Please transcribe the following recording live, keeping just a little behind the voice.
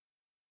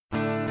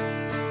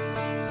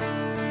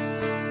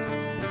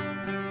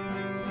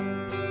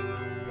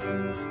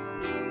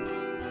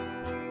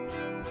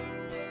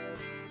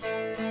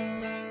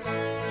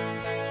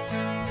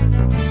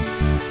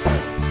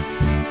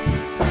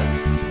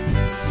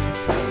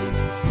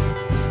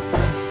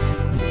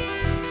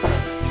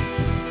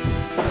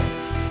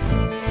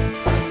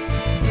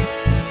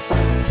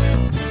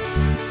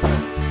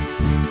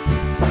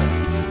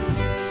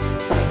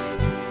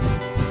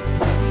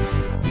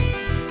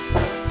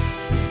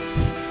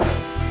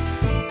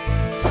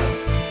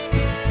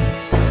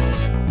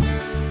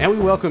And we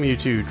welcome you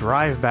to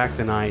Drive Back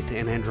the Night,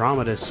 an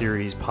Andromeda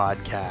series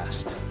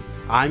podcast.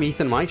 I'm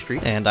Ethan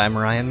Maestri. And I'm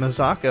Ryan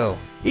Mazzacco.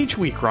 Each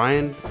week,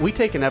 Ryan, we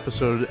take an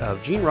episode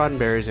of Gene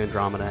Roddenberry's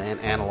Andromeda and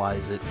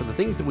analyze it for the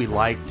things that we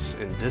liked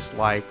and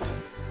disliked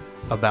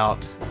about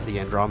the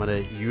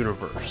Andromeda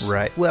universe.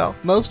 Right. Well,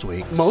 most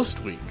weeks.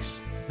 Most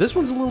weeks. This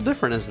one's a little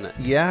different, isn't it?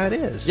 Yeah, it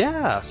is.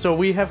 Yeah, so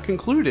we have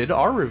concluded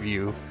our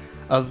review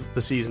of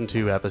the Season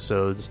 2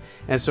 episodes.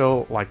 And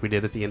so, like we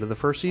did at the end of the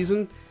first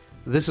season,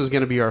 this is going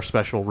to be our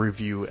special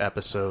review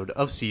episode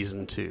of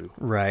Season 2.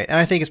 Right. And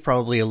I think it's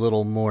probably a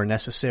little more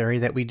necessary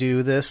that we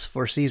do this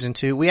for Season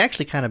 2. We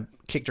actually kind of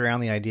kicked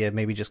around the idea of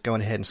maybe just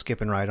going ahead and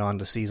skipping right on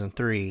to Season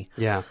 3.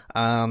 Yeah.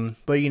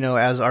 But, you know,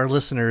 as our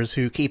listeners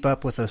who keep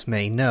up with us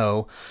may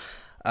know,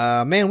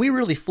 man, we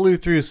really flew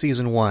through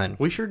Season 1.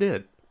 We sure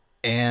did.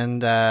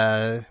 And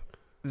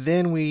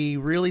then we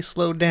really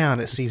slowed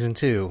down at Season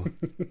 2.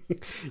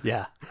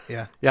 Yeah.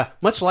 Yeah. Yeah.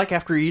 Much like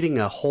after eating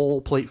a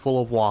whole plate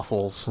full of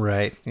waffles.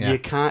 Right. Yeah.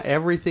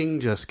 Everything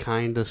just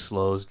kind of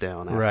slows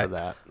down after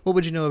that. What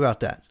would you know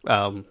about that?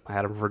 I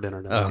had them for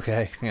dinner tonight.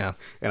 Okay. Yeah.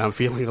 And I'm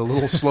feeling a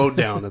little slowed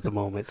down at the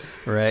moment.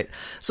 Right.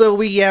 So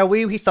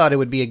we thought it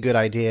would be a good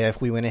idea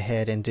if we went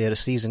ahead and did a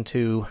Season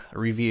 2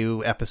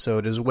 review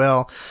episode as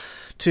well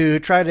to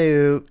try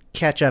to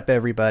catch up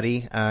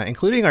everybody,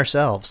 including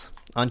ourselves,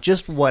 on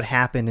just what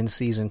happened in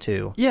Season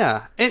 2.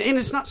 Yeah. And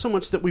it's not so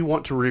much that we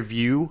want to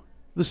review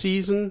the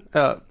season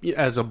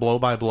as a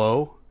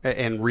blow-by-blow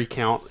and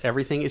recount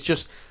everything. It's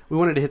just we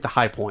wanted to hit the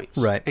high points.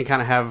 Right. And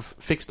kind of have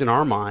fixed in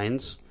our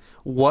minds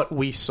what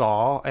we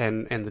saw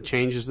and the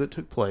changes that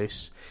took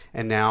place,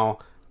 and now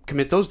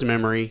commit those to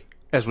memory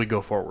as we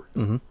go forward.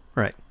 Mm-hmm.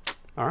 Right.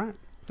 All right.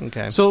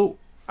 Okay. So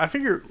I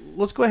figure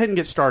let's go ahead and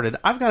get started.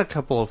 I've got a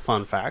couple of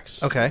fun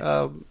facts. Okay.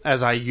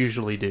 As I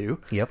usually do.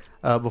 Yep.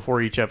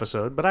 Before each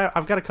episode. But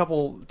I've got a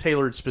couple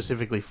tailored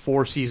specifically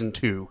for Season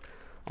 2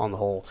 on the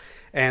whole.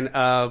 And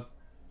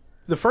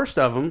the first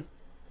of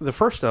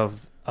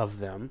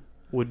them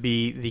would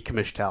be the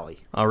commish tally.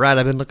 All right.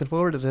 I've been looking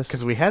forward to this.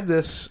 Because we had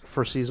this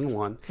for Season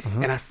 1.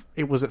 And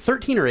it was at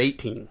 13 or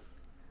 18.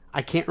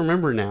 I can't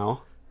remember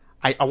now.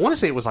 I want to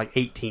say it was like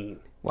 18.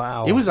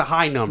 Wow. It was a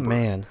high number.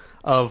 Man.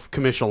 Of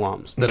commish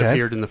alums that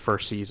appeared in the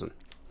first season.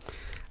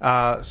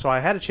 So I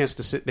had a chance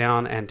to sit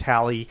down and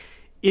tally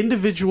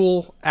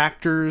individual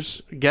actors,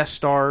 guest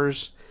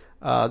stars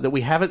that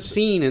we haven't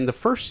seen in the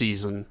first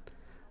season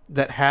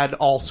that had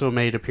also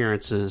made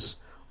appearances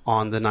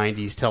on the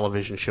 90s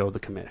television show The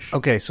Commish.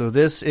 Okay, so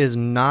this is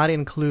not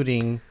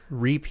including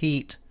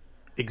repeat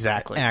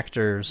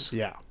actors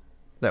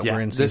that were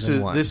in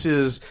Season 1. This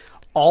is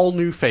all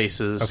new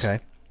faces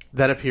okay.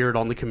 that appeared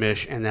on The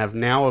Commish and have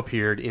now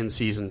appeared in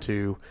Season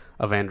 2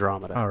 of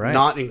Andromeda. All right.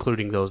 Not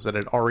including those that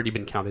had already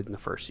been counted in the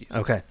first season.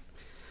 Okay.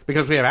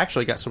 Because we have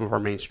actually got some of our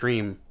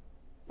mainstream,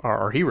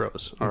 our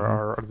heroes,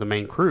 our the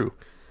main crew.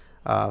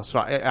 So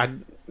I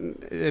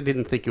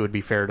didn't think it would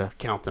be fair to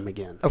count them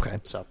again.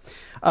 Okay. So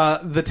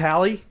the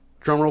tally,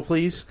 drumroll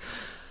please.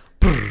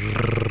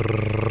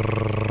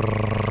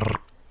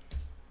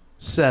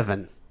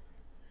 7.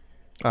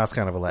 Oh, that's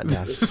kind of a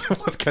letdown.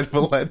 It was kind of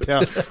a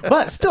letdown.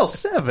 But still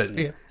 7.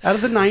 Yeah. Out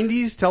of the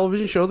 90s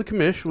television show The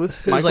Commish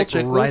with Michael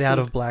Chiklis. Right out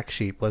of Black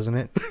Sheep, wasn't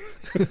it?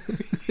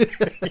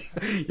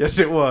 Yes,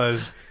 it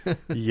was.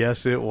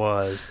 Yes, it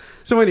was.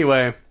 So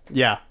anyway,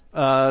 yeah.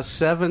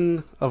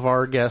 7 of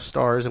our guest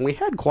stars, and we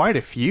had quite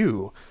a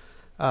few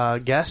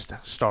guest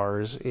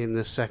stars in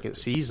this second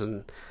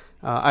season.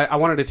 I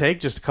wanted to take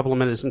just a couple of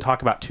minutes and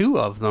talk about 2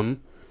 of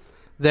them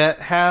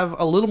that have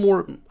a little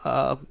more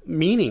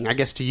meaning, I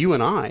guess, to you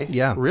and I.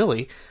 Yeah.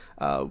 Really.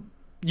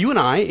 You and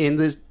I, in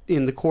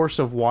the course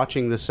of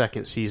watching the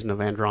second season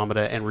of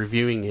Andromeda and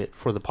reviewing it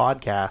for the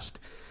podcast,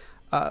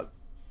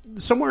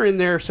 somewhere in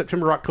there,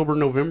 September, October,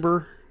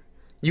 November,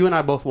 you and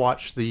I both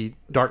watched the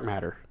Dark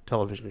Matter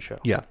television show.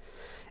 Yeah.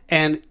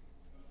 And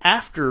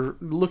after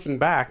looking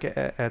back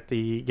at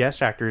the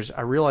guest actors,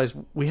 I realized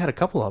we had a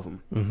couple of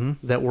them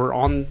that were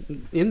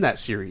in that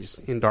series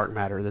in Dark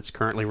Matter that's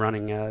currently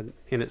running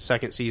in its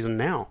second season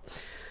now.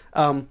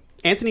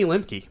 Anthony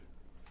Lemke.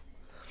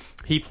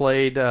 He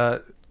played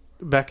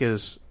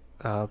Becca's...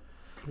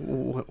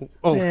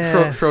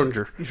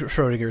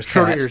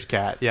 Schrodinger's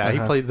cat. Yeah, he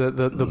played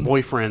the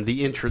boyfriend,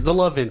 the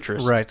love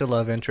interest. Right, the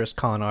love interest,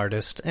 con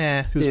artist.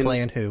 Who's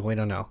playing who? We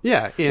don't know.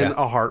 Yeah, in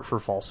A Heart for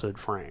Falsehood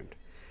Framed.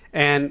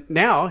 And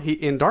now,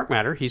 in Dark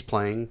Matter, he's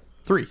playing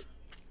 3.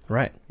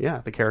 Right. Yeah,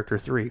 the character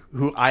 3,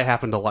 who I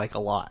happen to like a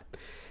lot.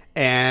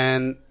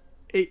 And,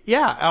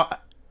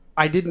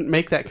 I didn't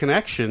make that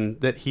connection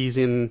that he's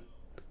in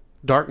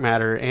Dark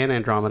Matter and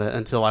Andromeda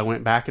until I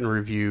went back and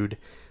reviewed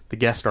the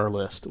guest star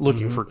list,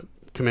 looking for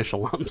commish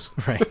alums.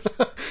 Right.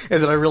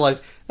 And then I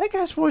realized, that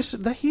guy's voice,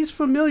 he's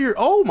familiar.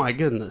 Oh, my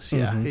goodness.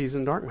 Yeah, he's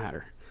in Dark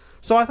Matter.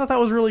 So I thought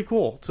that was really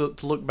cool to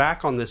look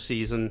back on this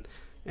season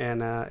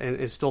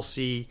and still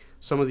see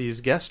some of these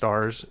guest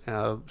stars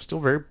still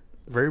very,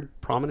 very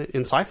prominent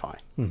in sci-fi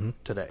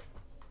today.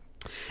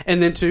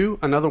 And then, too,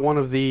 another one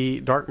of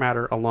the Dark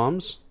Matter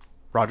alums,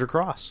 Roger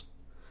Cross.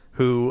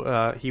 who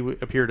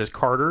appeared as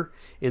Carter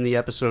in the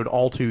episode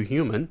All Too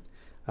Human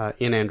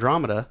in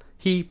Andromeda.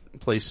 He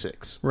plays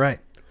Six. Right.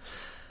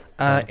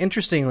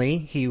 Interestingly,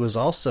 he was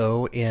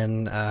also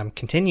in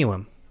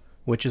Continuum,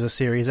 which is a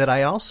series that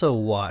I also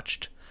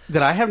watched.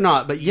 That I have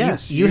not, but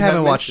yes. You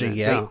haven't watched it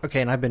yet. No.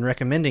 Okay, and I've been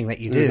recommending that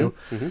you do.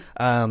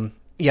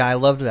 Yeah, I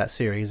loved that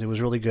series. It was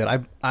really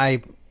good.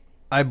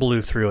 I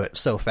blew through it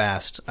so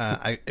fast.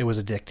 It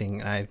was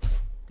addicting.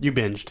 You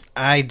binged.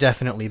 I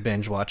definitely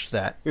binge watched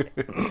that.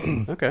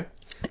 Okay.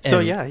 So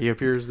yeah, he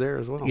appears there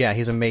as well. Yeah,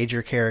 he's a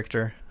major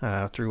character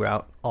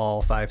throughout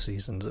all 5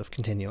 seasons of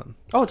Continuum.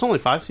 Oh, it's only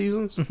 5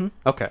 seasons? Mm-hmm.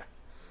 Okay.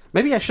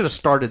 Maybe I should have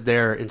started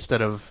there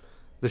instead of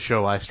the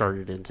show I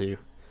started into,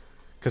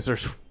 because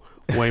there's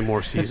way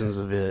more seasons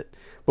of it.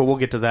 But we'll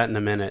get to that in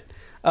a minute.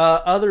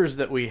 Others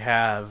that we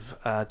have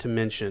to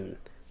mention: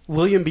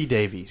 William B.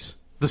 Davies,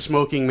 the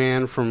smoking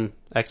man from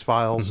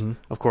X-Files. Mm-hmm.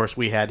 Of course,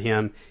 we had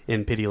him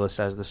in Pitiless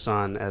as the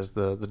son, as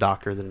the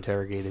doctor that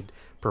interrogated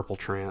Purple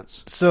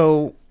Trance.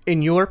 So,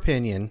 in your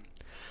opinion,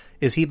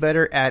 is he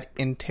better at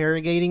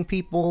interrogating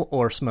people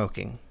or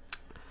smoking?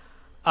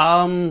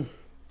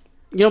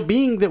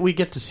 Being that we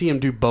get to see him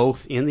do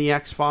both in the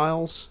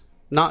X-Files,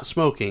 not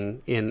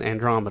smoking in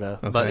Andromeda,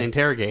 but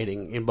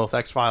interrogating in both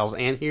X-Files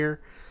and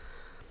here,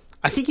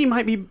 I think you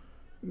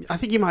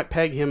might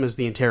peg him as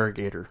the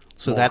interrogator.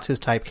 So more. That's his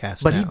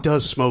typecast. But now. He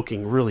does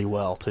smoking really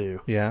well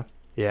too. Yeah.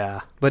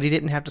 Yeah. But he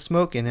didn't have to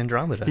smoke in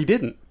Andromeda. He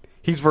didn't.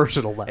 He's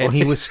versatile that way. And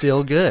he was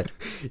still good.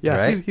 Yeah,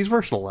 right? he's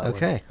versatile that way.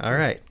 Okay, all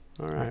right.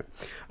 All right.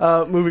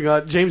 Moving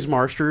on, James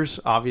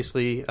Marsters,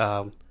 obviously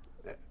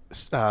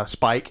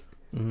Spike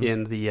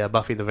in the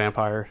Buffy the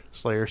Vampire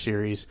Slayer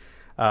series.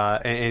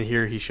 And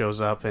here he shows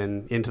up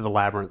in Into the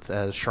Labyrinth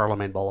as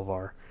Charlemagne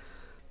Bolivar.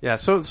 Yeah,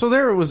 so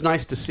there it was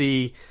nice to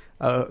see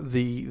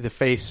the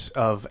face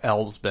of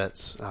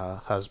Elsbeth's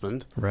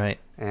husband. Right.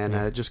 And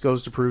it just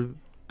goes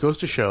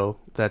to show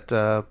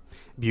that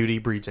beauty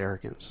breeds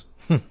arrogance.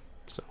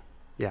 So,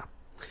 yeah.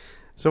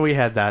 So we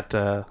had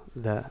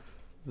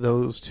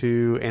those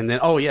two, and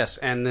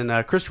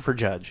then Christopher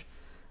Judge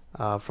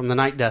from The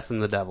Night, Death,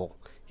 and the Devil.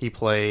 He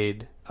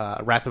played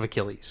Wrath of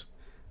Achilles,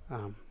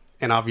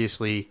 and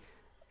obviously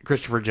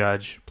Christopher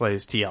Judge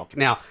plays Teal'c.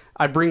 Now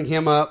I bring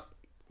him up.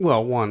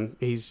 Well, one,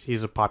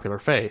 he's a popular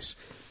face,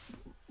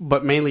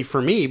 but mainly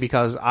for me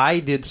because I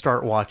did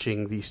start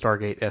watching the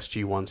Stargate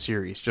SG-1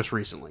 series just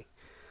recently.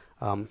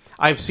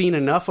 I've seen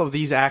enough of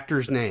these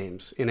actors'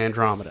 names in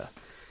Andromeda,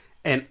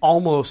 and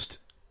almost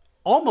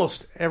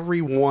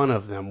every one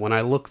of them, when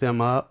I look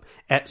them up,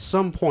 at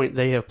some point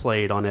they have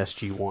played on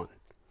SG-1.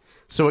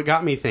 So it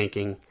got me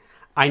thinking,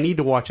 I need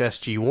to watch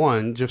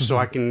SG-1 just so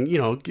I can,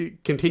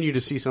 continue to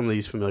see some of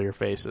these familiar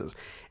faces.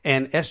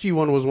 And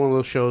SG-1 was one of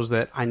those shows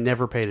that I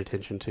never paid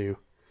attention to.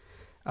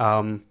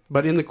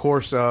 But in the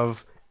course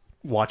of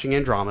watching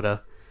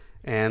Andromeda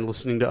and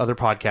listening to other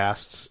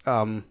podcasts,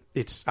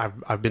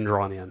 I've been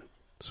drawn in.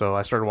 So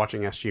I started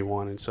watching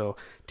SG-1, and so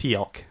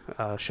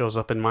Teal'c shows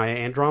up in my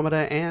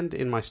Andromeda and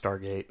in my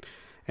Stargate,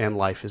 and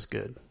life is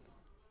good.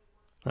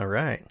 All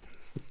right.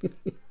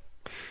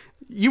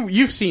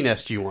 You've seen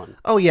SG-1.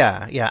 Oh,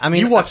 yeah. I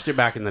mean, you watched it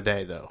back in the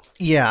day, though.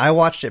 Yeah, I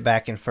watched it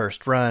back in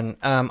first run.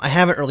 I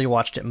haven't really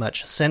watched it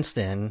much since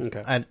then.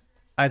 Okay.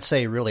 I'd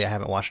say really I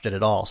haven't watched it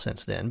at all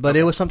since then. But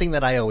It was something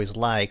that I always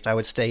liked. I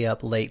would stay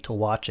up late to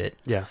watch it.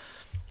 Yeah.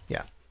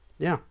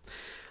 Yeah.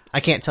 I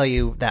can't tell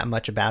you that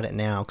much about it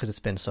now because it's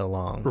been so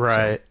long.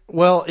 Right. So.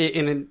 Well,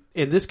 and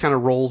this kind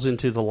of rolls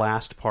into the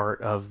last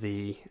part of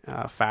the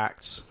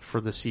facts for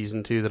the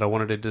Season 2 that I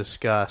wanted to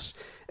discuss.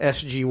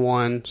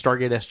 SG-1,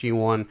 Stargate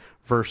SG-1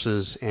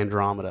 versus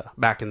Andromeda,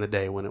 back in the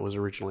day when it was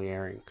originally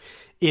airing.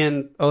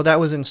 That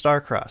was in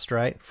Starcrossed,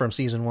 right? From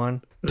Season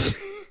 1?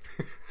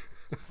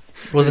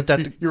 Wasn't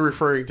that You're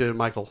referring to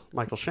Michael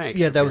Shanks.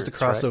 Yeah, that was the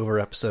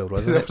crossover episode,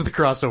 wasn't it? That was the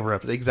crossover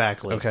episode,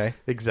 exactly. Okay.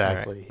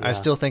 Exactly. Right. Yeah. I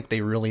still think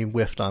they really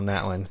whiffed on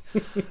that one.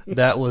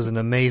 That was an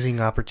amazing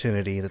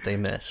opportunity that they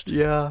missed.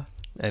 Yeah.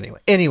 Anyway,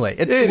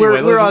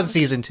 we're on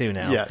Season 2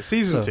 now. Yeah,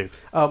 Season 2.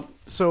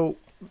 So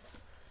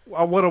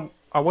I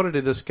wanted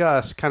to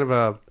discuss kind of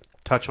a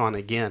touch on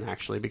again,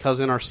 actually, because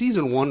in our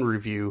Season 1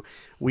 review,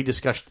 we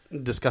discussed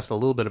a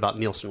little bit about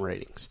Nielsen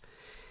ratings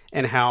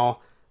and how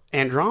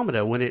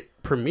Andromeda, when it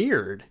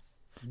premiered,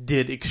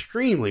 did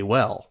extremely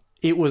well.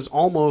 It was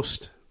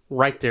almost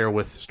right there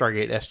with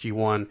Stargate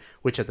SG-1,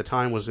 which at the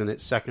time was in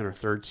its second or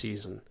third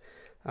season,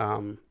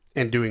 and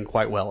doing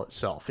quite well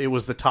itself. It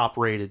was the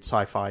top-rated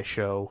sci-fi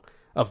show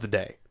of the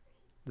day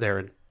there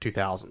in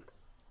 2000.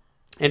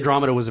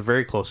 Andromeda was a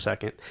very close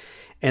second.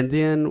 And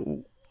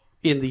then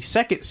in the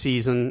second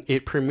season,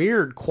 it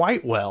premiered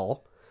quite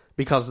well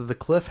because of the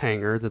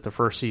cliffhanger that the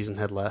first season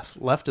had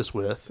left us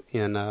with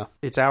in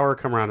Its Hour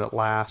Come Around at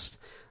Last.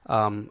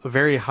 A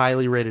very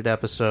highly rated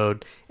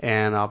episode,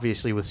 and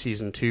obviously with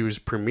Season 2's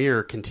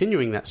premiere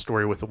continuing that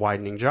story with the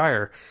widening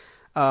gyre,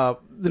 the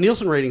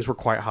Nielsen ratings were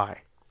quite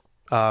high.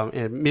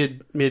 And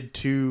mid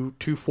 2.4,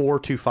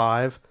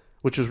 2.5,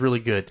 which was really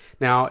good.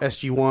 Now,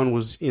 SG-1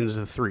 was into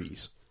the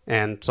 3s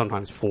and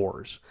sometimes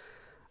 4s.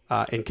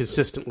 and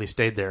consistently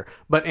stayed there.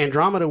 But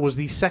Andromeda was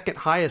the second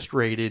highest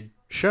rated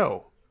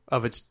show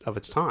of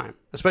its time,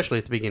 especially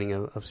at the beginning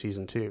of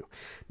season 2.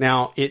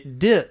 Now, it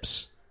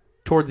dips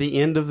toward the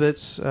end of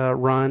its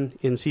run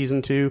in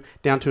season 2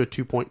 down to a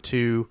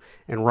 2.2,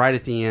 and right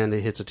at the end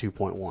it hits a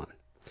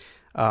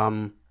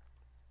 2.1.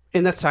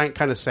 And that's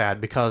kind of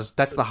sad because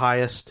that's the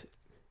highest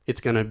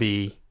it's going to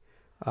be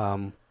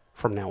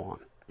from now on.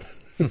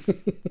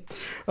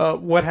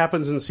 What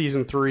happens in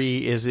season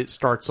 3 is it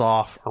starts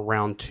off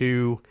around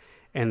 2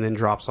 and then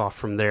drops off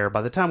from there.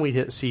 By the time we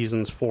hit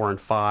seasons 4 and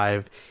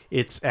 5,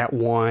 it's at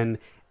 1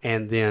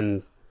 and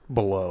then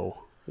below,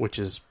 which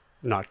is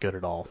not good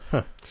at all.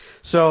 Huh.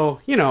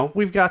 So,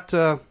 we've got...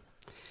 you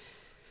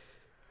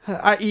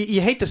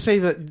hate to say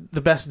that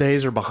the best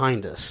days are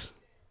behind us,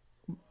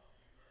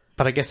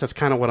 but I guess that's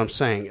kind of what I'm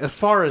saying. As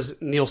far as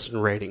Nielsen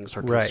ratings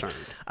are concerned.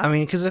 Right. I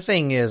mean, because the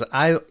thing is,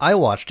 I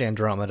watched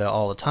Andromeda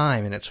all the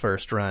time in its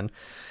first run,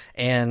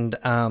 and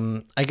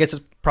I guess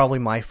it's probably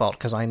my fault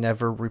because I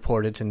never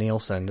reported to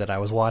Nielsen that I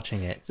was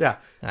watching it. Yeah.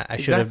 I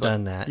should have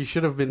done that. You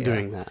should have been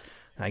doing that.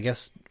 I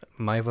guess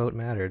my vote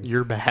mattered.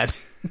 You're bad.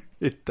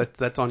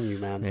 That's on you,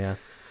 man. Yeah.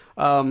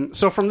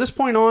 So from this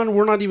point on,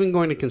 we're not even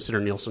going to consider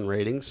Nielsen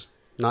ratings.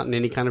 Not in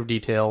any kind of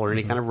detail or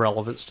any kind of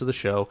relevance to the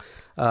show.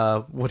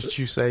 What did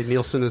you say?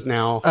 Nielsen is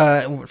now...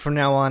 from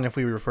now on, if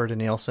we refer to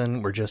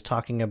Nielsen, we're just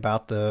talking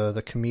about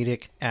the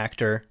comedic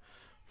actor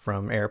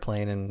from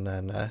Airplane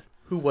and...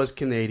 who was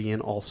Canadian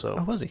also.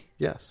 Oh, was he?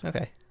 Yes.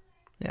 Okay.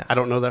 Yeah. I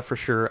don't know that for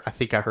sure. I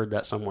think I heard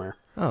that somewhere.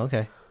 Oh,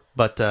 okay.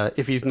 But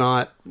if he's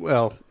not,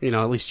 well,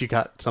 at least you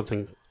got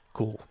something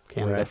cool,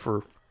 Canada,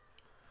 for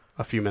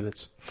a few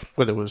minutes,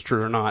 whether it was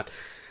true or not.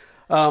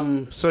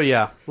 So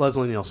yeah,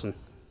 Leslie Nielsen.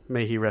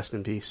 May he rest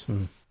in peace.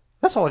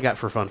 That's all I got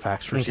for fun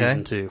facts for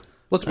season 2.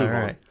 Let's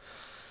move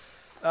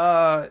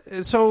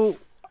on. So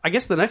I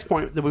guess the next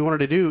point that we wanted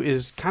to do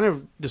is kind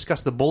of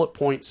discuss the bullet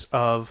points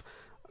of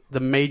the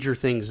major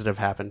things that have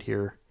happened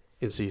here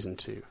in season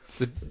 2,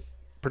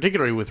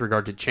 particularly with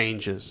regard to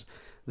changes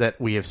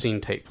that we have seen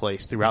take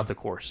place throughout the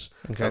course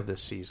of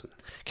this season.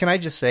 Can I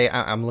just say,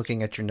 I'm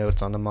looking at your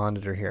notes on the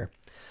monitor here.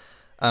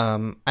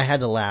 I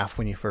had to laugh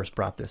when you first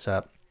brought this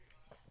up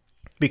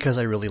because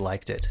I really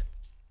liked it.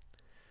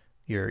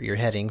 Your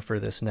heading for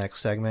this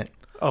next segment.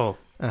 Oh,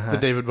 the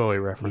David Bowie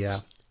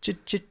reference. Yeah.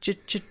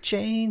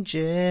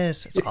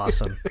 Changes. It's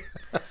awesome.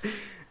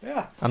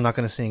 Yeah. I'm not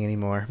going to sing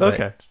anymore.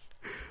 Okay.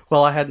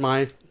 Well, I had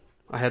my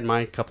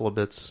couple of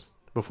bits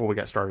before we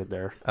got started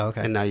there.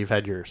 Okay. And now you've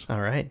had yours.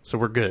 All right. So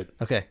we're good.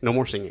 Okay. No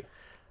more singing.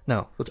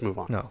 No. Let's move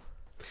on. No.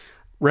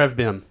 Rev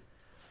Bim.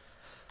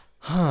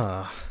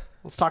 Huh.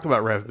 Let's talk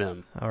about Rev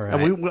Bim. All right.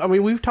 And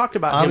we've talked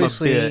about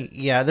obviously, him a bit.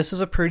 Yeah, this is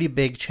a pretty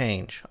big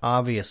change,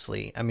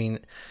 obviously. I mean,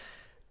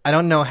 I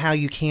don't know how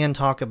you can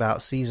talk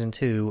about Season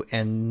 2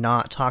 and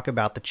not talk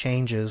about the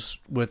changes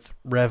with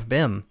Rev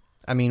Bim.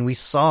 I mean, we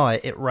saw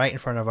it right in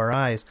front of our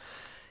eyes.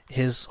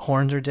 His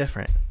horns are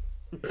different.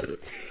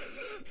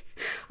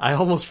 I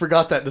almost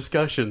forgot that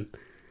discussion.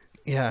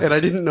 Yeah. And I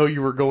didn't know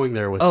you were going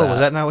there with that. Oh, was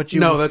that not what you...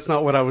 No, that's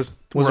not what I was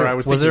thinking you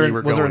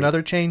were going. Was there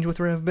another change with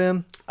Rev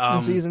Bim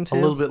in Season 2? A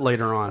little bit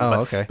later on.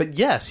 Oh, okay. But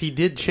yes, he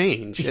did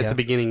change at the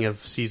beginning of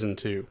Season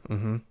 2.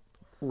 Mm-hmm.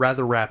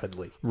 Rather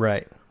rapidly.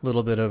 Right. A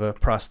little bit of a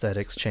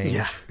prosthetics change.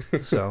 Yeah.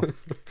 So,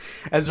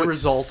 as a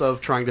result of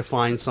trying to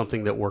find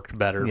something that worked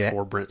better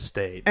for Brent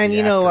State. And,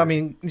 I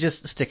mean,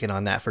 just sticking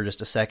on that for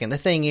just a second. The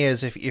thing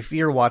is, if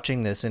you're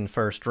watching this in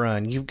first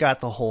run, you've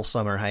got the whole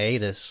summer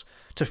hiatus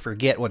to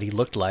forget what he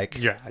looked like.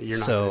 Yeah, you're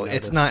not So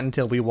it's not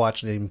until we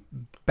watched him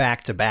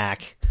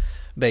back-to-back,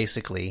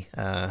 basically.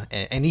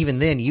 And even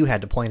then, you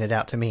had to point it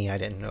out to me. I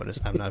didn't notice.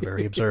 I'm not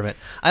very observant.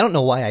 I don't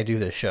know why I do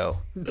this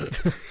show.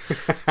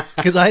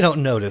 Because I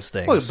don't notice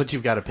things. Well, but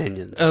you've got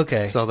opinions.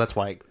 Okay. So that's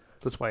why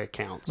it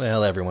counts.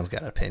 Well, everyone's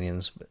got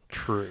opinions. But...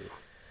 True.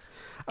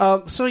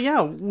 So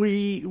yeah,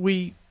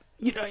 we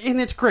and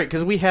it's great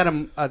because we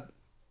had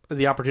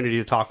the opportunity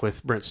to talk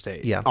with Brent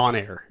State on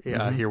air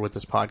here with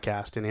this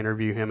podcast and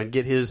interview him and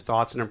get his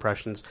thoughts and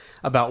impressions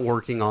about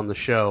working on the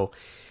show.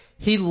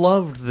 He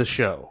loved the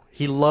show.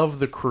 He loved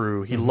the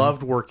crew. He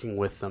loved working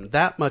with them.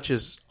 That much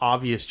is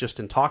obvious just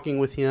in talking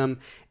with him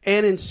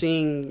and in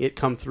seeing it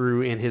come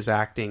through in his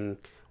acting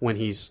when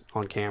he's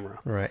on camera.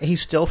 Right.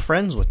 He's still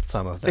friends with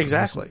some of them.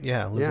 Exactly.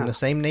 Lives in the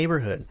same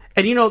neighborhood.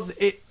 And,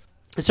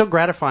 it's so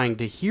gratifying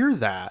to hear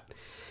that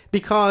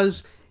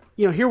because,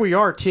 here we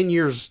are 10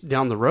 years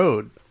down the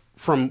road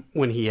from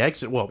when he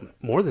exited. Well,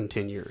 more than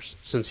 10 years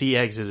since he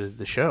exited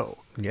the show.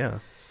 Yeah.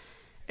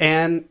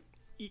 And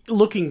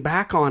looking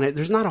back on it,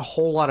 there's not a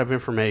whole lot of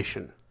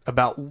information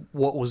about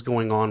what was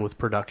going on with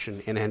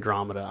production in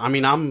Andromeda. I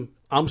mean,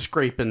 I'm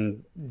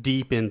scraping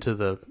deep into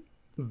the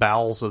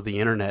bowels of the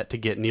internet to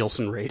get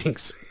Nielsen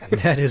ratings.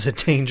 And that is a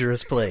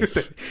dangerous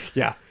place.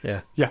 Yeah.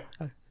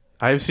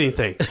 I've seen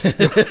things.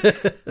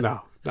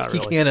 No, not really.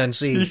 You can't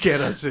unsee. You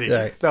can't unsee.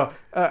 Right. No,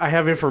 I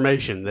have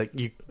information that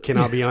you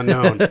cannot be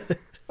unknown.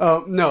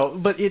 No,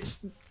 but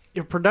it's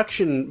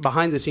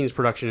behind the scenes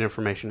production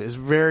information is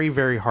very,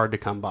 very hard to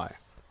come by.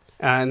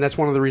 And that's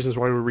one of the reasons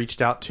why we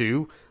reached out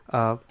to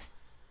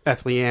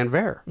Ethlie-Ann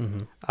Vare,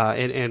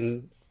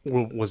 and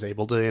was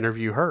able to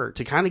interview her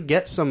to kind of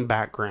get some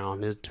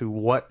background as to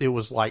what it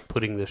was like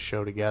putting this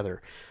show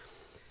together.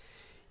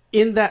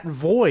 In that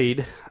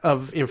void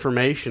of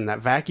information, that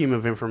vacuum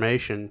of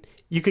information,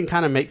 you can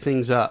kind of make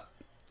things up.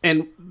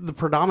 And the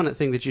predominant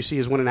thing that you see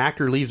is when an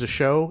actor leaves a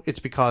show, it's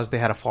because they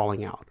had a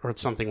falling out or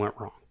something went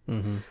wrong.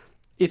 Mm-hmm.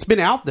 It's been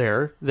out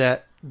there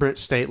that Brent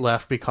State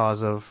left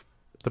because of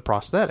the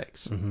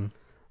prosthetics. Mm-hmm.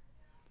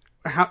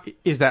 How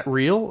is that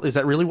real? Is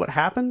that really what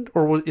happened?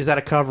 Or is that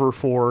a cover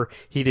for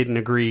he didn't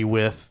agree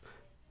with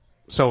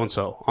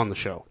so-and-so on the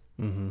show?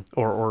 Mm-hmm.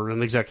 Or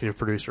an executive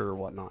producer or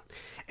whatnot.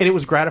 And it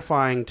was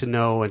gratifying to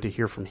know and to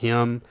hear from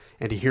him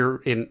and to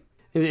hear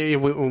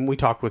when we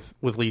talked with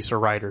Lisa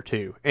Ryder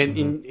too. And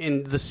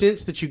in the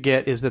sense that you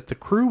get is that the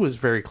crew was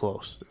very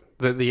close.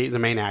 The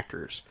main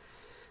actors,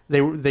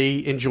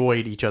 they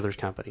enjoyed each other's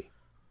company.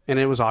 And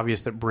it was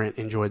obvious that Brent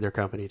enjoyed their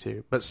company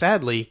too. But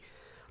sadly,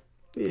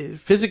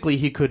 physically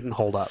he couldn't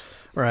hold up.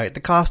 Right, the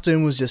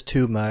costume was just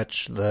too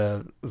much.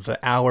 The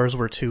hours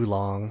were too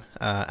long.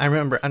 I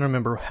don't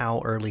remember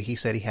how early he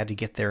said he had to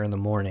get there in the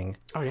morning.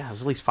 Oh yeah, it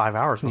was at least 5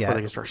 hours before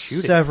they could start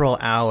shooting. Several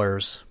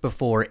hours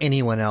before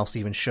anyone else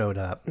even showed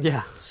up.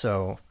 Yeah.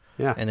 So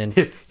yeah, and then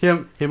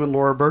him and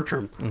Laura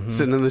Bertram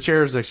sitting in the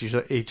chairs next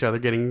to each other,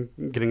 getting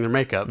their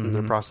makeup and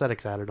their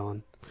prosthetics added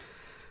on.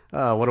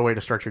 What a way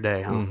to start your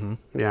day, huh?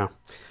 Mm-hmm. Yeah.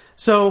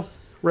 So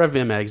Rev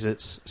M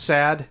exits.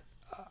 Sad.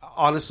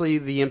 Honestly,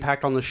 the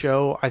impact on the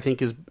show, I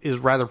think, is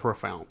rather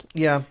profound.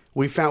 Yeah.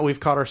 We've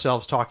caught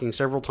ourselves talking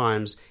several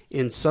times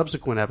in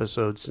subsequent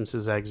episodes since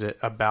his exit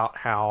about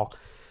how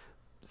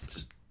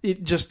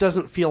it just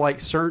doesn't feel like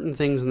certain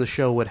things in the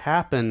show would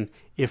happen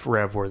if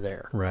Rev were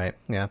there. Right,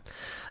 yeah.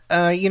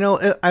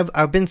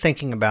 I've been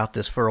thinking about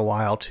this for a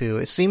while, too.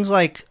 It seems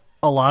like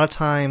a lot of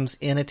times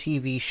in a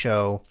TV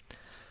show,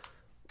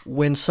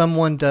 when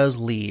someone does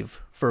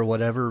leave for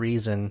whatever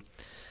reason,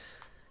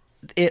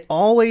 it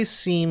always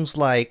seems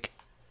like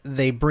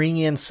they bring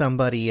in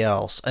somebody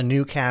else, a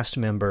new cast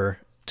member,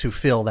 to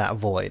fill that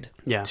void.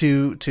 Yeah.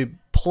 To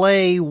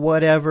play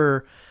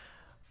whatever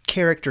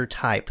character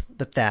type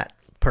that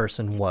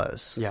person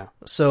was. Yeah.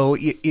 So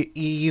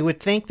you would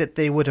think that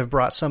they would have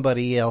brought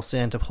somebody else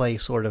in to play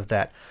sort of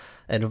that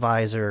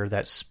advisor,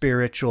 that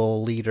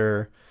spiritual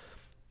leader,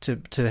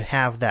 to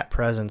have that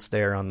presence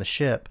there on the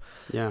ship,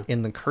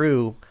 in the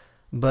crew,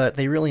 but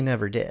they really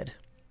never did.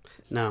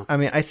 No. I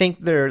mean, I think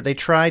they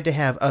tried to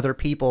have other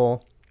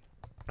people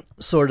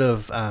sort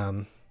of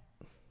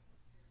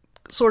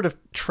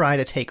try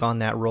to take on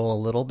that role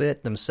a little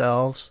bit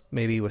themselves,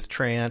 maybe with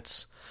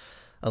Trance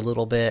a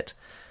little bit.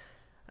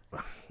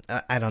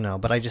 I don't know,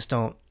 but I just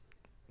don't.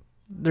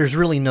 There's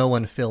really no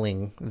one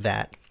filling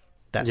that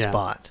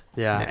spot.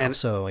 Yeah,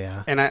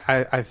 now, and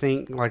I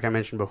think, like I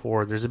mentioned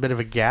before, there's a bit of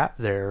a gap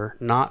there,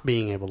 not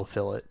being able to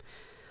fill it,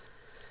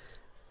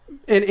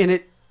 and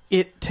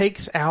it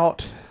takes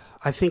out,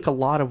 I think, a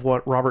lot of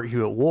what Robert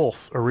Hewitt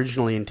Wolf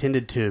originally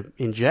intended to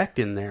inject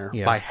in there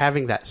by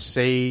having that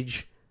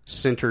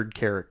sage-centered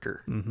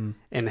character,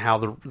 and how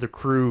the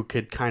crew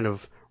could kind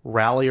of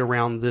rally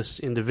around this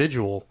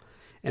individual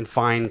and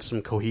find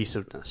some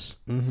cohesiveness.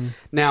 Mm-hmm.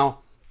 Now,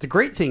 the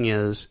great thing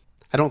is,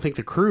 I don't think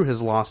the crew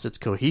has lost its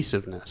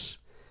cohesiveness.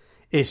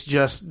 It's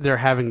just they're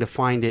having to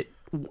find it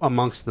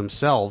amongst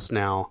themselves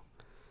now,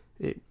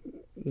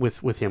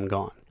 with him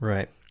gone.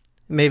 Right.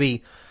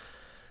 Maybe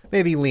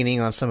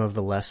leaning on some of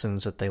the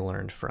lessons that they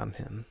learned from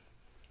him.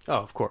 Oh,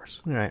 of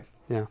course. Right.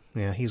 Yeah.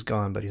 Yeah, he's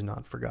gone, but he's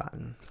not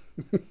forgotten.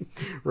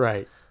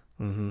 Right.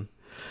 Mm-hmm.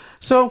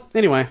 So,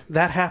 anyway,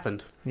 that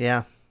happened.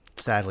 Yeah.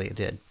 Sadly, it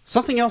did.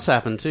 Something else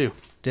happened, too.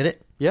 Did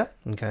it? Yeah.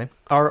 Okay.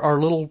 Our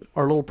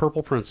little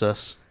purple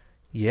princess.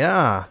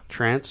 Yeah.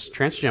 Trans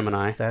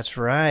Gemini. That's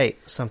right.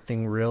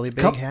 Something really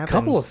big happened. A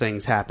couple of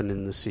things happened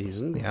in this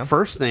season. Yeah.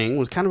 First thing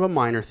was kind of a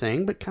minor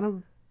thing, but kind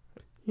of,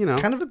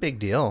 kind of a big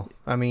deal.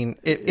 I mean,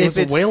 it was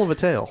a whale of a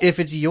tail. If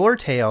it's your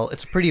tail,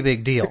 it's a pretty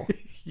big deal.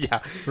 Yeah.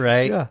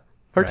 Right? Yeah.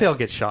 Her tail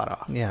gets shot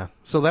off. Yeah.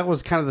 So that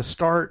was kind of the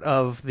start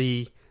of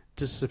the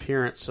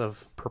disappearance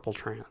of Purple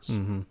Trance.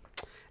 Mm-hmm.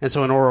 And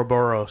so in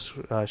Ouroboros,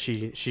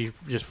 she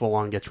just full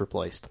on gets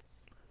replaced.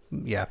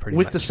 Yeah, pretty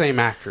much. With the same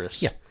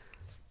actress. Yeah.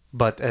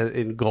 But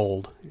in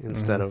gold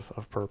instead of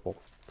purple.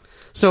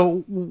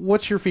 So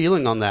what's your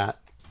feeling on that?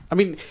 I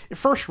mean,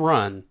 first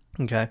run.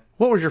 Okay.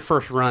 What was your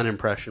first run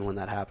impression when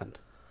that happened?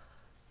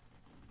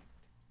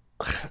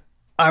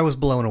 I was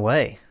blown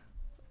away.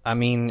 I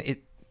mean,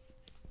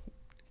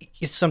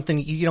 it's something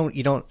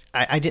you don't.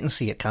 I didn't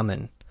see it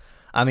coming.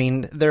 I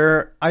mean,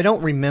 I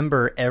don't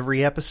remember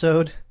every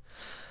episode.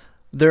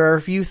 There are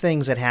a few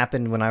things that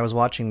happened when I was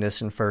watching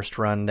this in first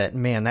run that,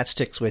 man, that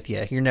sticks with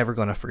you. You're never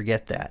going to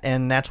forget that.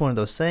 And that's one of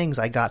those things.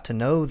 I got to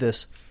know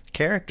this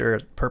character,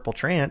 Purple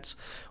Trance.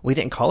 We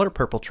didn't call her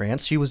Purple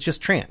Trance. She was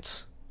just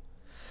Trance.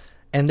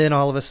 And then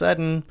all of a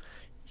sudden,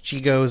 she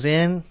goes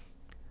in,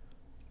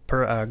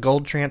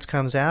 Gold Trance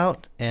comes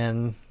out,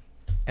 and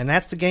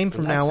that's the game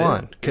from now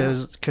on,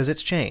 because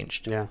it's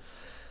changed. Yeah.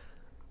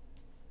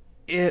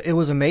 It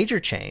was a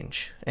major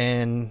change,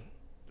 and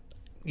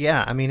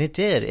Yeah, I mean, it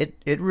did.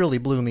 It really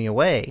blew me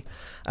away.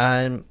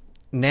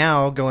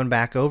 Now, going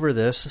back over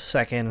this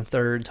second and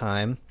third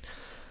time,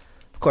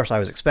 of course, I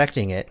was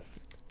expecting it.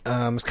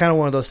 It's kind of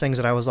one of those things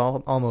that I was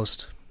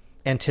almost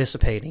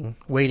anticipating,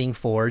 waiting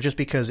for, just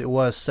because it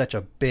was such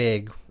a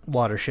big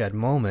watershed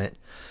moment.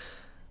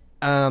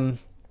 I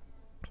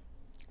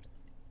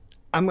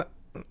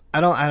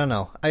don't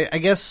know. I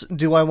guess,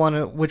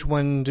 which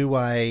one do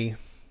I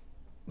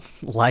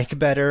like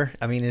better?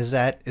 I mean, is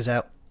that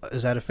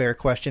a fair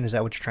question? Is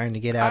that what you're trying to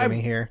get out of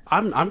me here?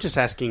 I'm just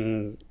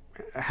asking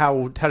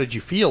how did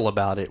you feel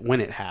about it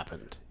when it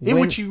happened?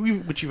 Which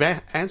you've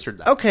answered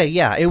that. Okay,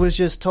 yeah, it was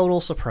just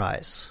total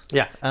surprise.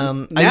 Yeah.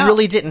 I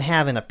really didn't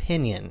have an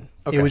opinion.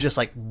 Okay. It was just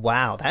like,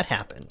 wow, that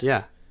happened.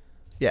 Yeah.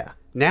 Yeah.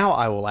 Now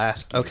I will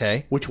ask you,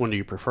 okay, which one do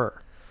you prefer?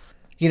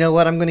 You know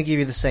what? I'm going to give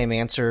you the same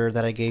answer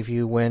that I gave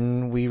you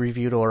when we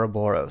reviewed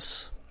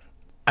Ouroboros.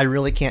 I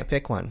really can't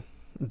pick one.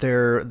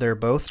 They're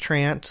both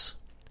trance.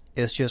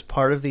 It's just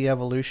part of the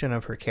evolution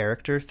of her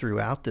character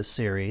throughout this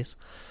series.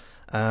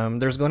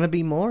 There's going to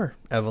be more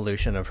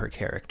evolution of her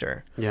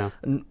character. Yeah.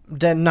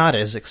 Not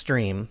as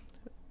extreme,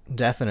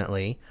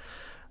 definitely.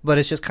 But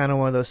it's just kind of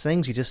one of those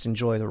things. You just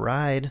enjoy the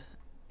ride.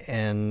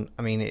 And,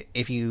 I mean,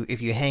 if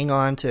you hang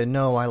on to,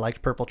 no, I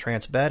liked Purple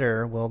Trance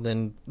better, well,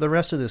 then the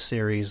rest of this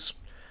series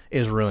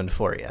is ruined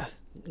for you.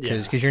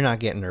 Because you're not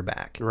getting her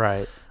back.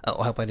 Right. Oh,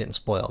 I hope I didn't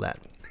spoil that.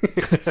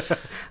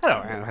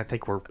 I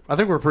think we're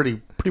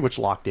pretty much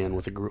locked in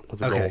with the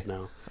gold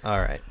now. All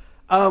right.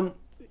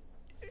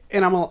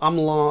 And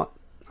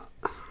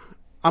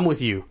I'm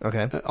with you.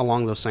 Okay.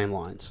 Along those same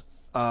lines.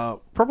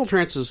 Purple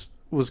Trance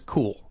was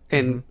cool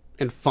and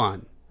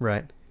fun.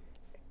 Right.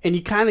 And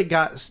you kind of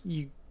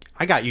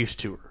I got used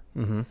to her.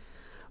 Mm-hmm.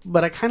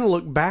 But I kind of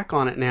look back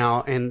on it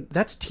now, and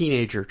that's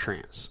teenager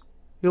trance.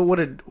 You know, what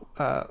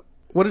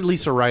did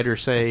Lisa Ryder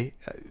say?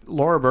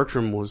 Laura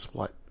Bertram was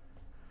what,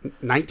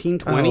 19,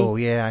 20? Oh,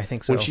 yeah, I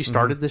think so. When she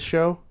started this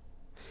show.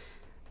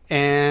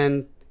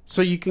 And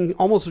so you can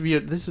almost view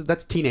it,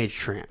 that's teenage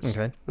trance.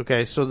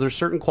 Okay, so there's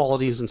certain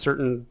qualities and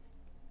certain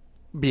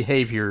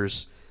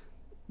behaviors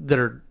that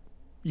are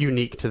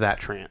unique to that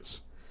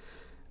trance.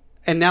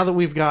 And now that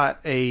we've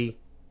got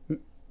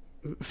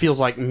feels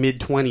like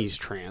mid-20s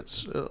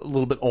trance, a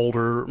little bit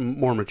older,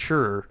 more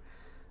mature,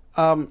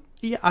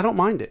 yeah, I don't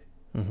mind it.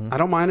 Mm-hmm. I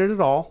don't mind it at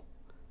all.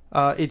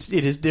 It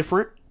is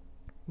different,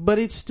 but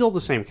it's still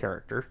the same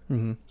character.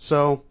 Mm-hmm.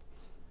 So,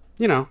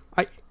 you know,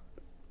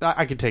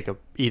 I could take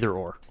either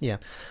or. Yeah,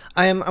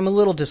 I'm a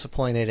little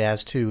disappointed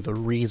as to the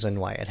reason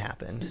why it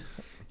happened.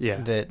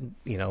 Yeah, that,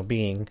 you know,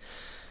 being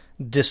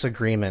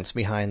disagreements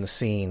behind the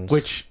scenes,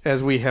 which,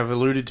 as we have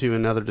alluded to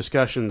in other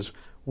discussions,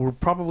 we're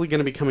probably going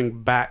to be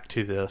coming back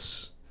to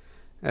this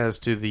as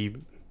to the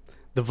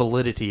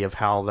validity of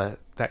how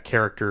that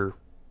character,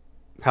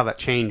 how that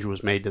change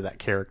was made to that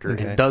character,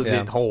 and does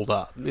it hold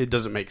up? It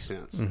doesn't make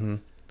sense. Mm-hmm.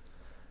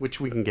 Which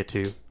we can get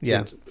to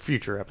in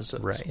future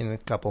episodes. Right, in a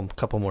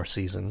couple more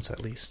seasons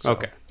at least. So.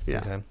 Okay, yeah.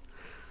 Okay.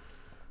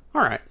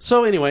 All right,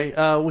 so anyway,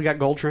 we got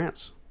Gold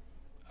Trance.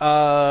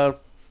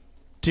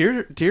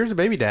 Tears of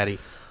Baby Daddy.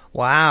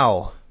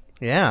 Wow.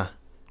 Yeah.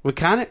 We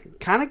kind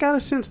of got a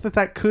sense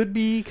that could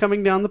be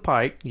coming down the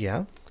pike.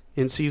 Yeah.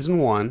 In season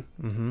 1.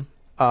 Mm-hmm.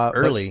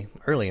 Early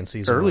in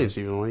season 1. Early in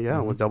season 1,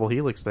 yeah, with Double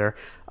Helix there.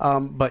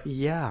 But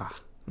yeah,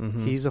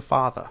 he's a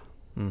father.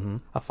 Mm-hmm.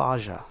 A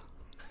Faja.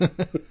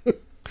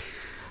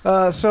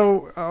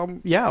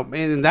 Yeah,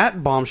 and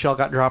that bombshell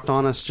got dropped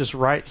on us just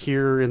right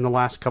here in the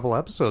last couple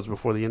episodes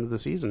before the end of the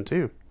season,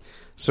 too.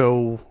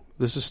 So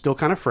this is still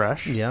kind of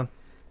fresh. Yeah.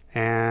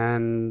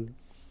 And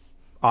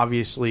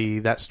obviously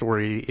that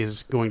story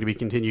is going to be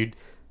continued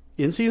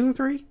in season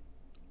 3?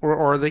 Or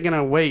are they going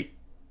to wait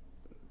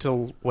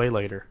till way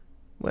later?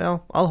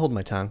 Well, I'll hold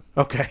my tongue.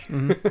 Okay.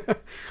 Mm-hmm.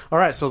 All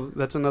right, so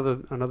that's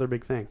another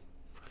big thing.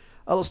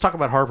 Let's talk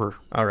about Harper.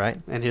 All right.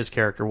 And his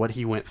character, what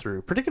he went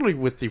through, particularly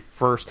with the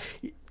first...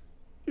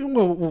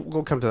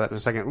 We'll come to that in a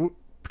second.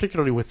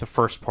 Particularly with the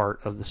first part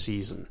of the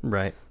season.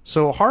 Right.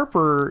 So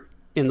Harper,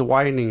 in the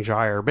Widening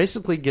Gyre,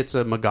 basically gets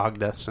a Magog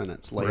death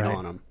sentence laid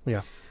on him.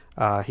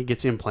 Yeah. He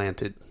gets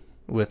implanted.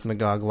 With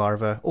Magog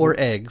larvae. Or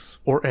eggs.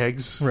 Or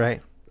eggs.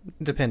 Right.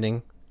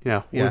 Depending.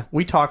 Yeah.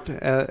 We talked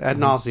ad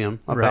nauseum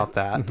about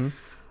that.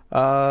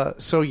 Mm-hmm.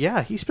 So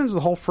yeah, he spends the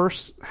whole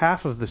first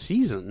half of the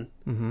season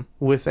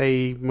with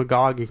a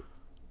Magog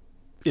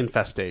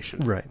infestation.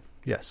 Right.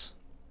 Yes.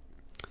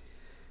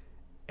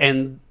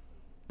 And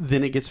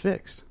then it gets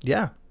fixed.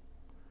 Yeah.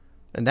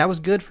 And that was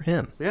good for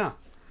him. Yeah.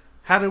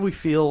 How did we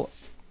feel?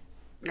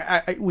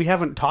 We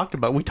haven't talked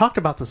about... We talked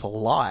about this a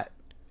lot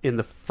in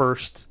the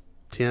first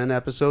 10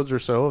 episodes or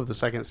so of the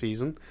second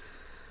season.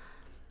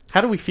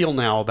 How do we feel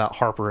now about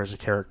Harper as a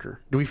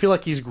character? Do we feel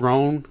like he's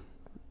grown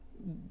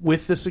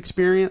with this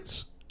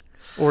experience?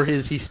 Or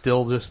is he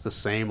still just the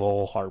same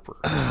old Harper?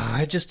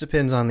 It just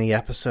depends on the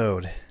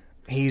episode.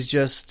 He's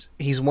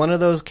one of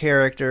those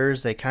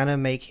characters. They kind of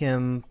make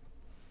him...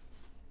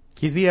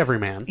 He's the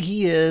everyman.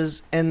 He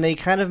is, and they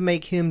kind of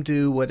make him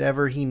do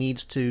whatever he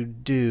needs to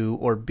do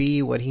or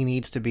be what he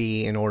needs to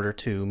be in order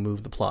to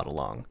move the plot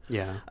along.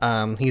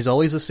 Yeah. He's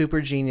always a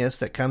super genius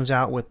that comes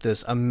out with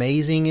this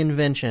amazing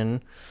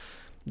invention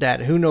that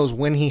who knows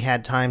when he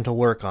had time to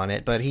work on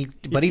it, but he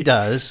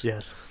does.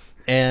 Yes.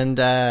 And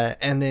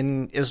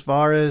then as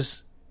far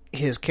as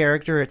his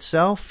character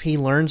itself, he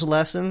learns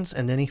lessons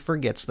and then he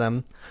forgets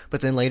them. But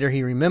then later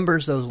he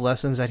remembers those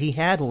lessons that he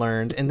had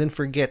learned and then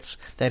forgets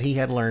that he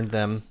had learned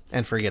them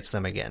and forgets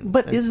them again.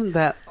 But isn't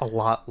that a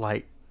lot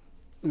like...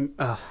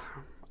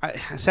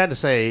 sad to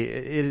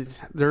say,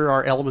 there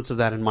are elements of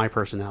that in my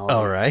personality.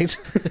 All right.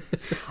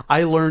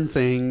 I learn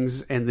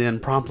things and then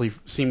promptly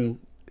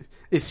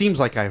it seems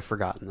like I've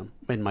forgotten them.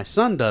 And my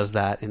son does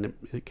that, and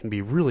it can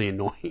be really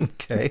annoying.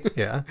 Okay,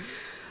 yeah.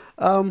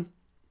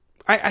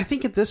 I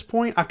think at this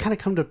point, I've kind of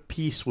come to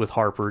peace with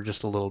Harper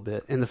just a little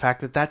bit, and the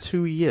fact that that's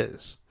who he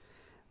is.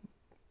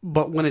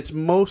 But when it's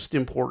most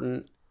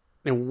important,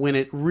 and when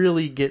it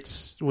really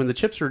when the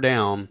chips are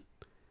down,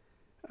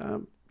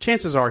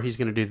 chances are he's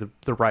going to do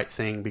the right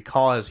thing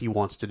because he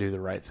wants to do the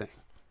right thing.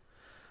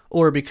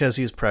 Or because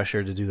he's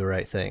pressured to do the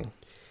right thing.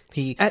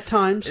 At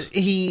times.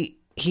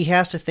 He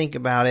has to think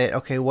about it.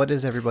 Okay, what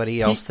does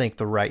everybody else think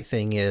the right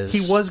thing is?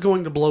 He was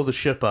going to blow the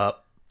ship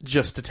up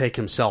just to take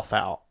himself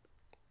out.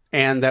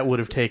 And that would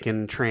have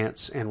taken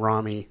Trance and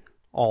Rami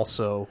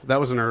also. That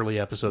was an early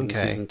episode in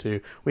season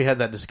 2. We had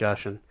that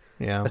discussion.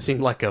 Yeah. That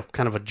seemed like a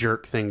kind of a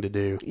jerk thing to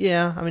do.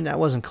 Yeah, I mean, that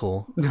wasn't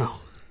cool. No.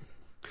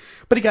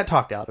 But he got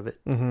talked out of it.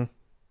 Mm-hmm.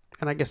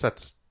 And I guess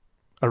that's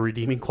a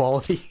redeeming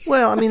quality.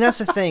 Well, I mean, that's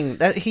the thing.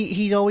 That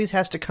he always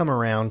has to come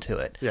around to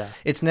it. Yeah.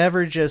 It's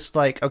never just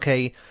like,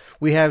 okay,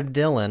 we have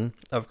Dylan,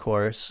 of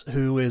course,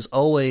 who is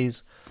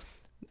always...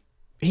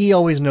 He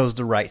always knows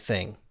the right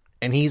thing.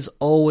 And he's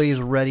always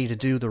ready to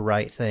do the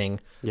right thing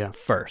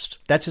first.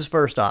 That's his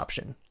first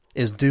option,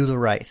 is do the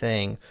right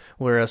thing.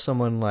 Whereas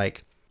someone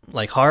like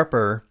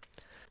Harper,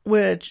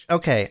 which,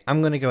 okay, I'm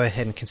going to go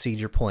ahead and concede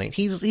your point.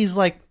 He's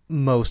like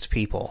most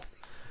people.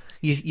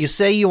 You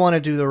say you want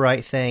to do the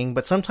right thing,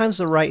 but sometimes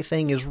the right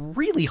thing is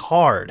really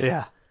hard.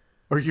 Yeah.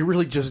 Or you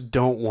really just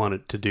don't want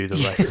it to do the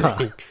right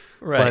thing.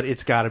 Right. But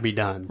it's got to be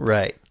done.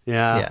 Right.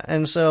 Yeah. Yeah.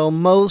 And so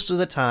most of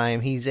the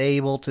time he's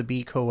able to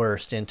be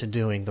coerced into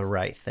doing the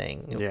right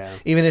thing. Yeah.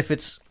 Even if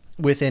it's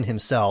within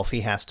himself,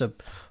 he has to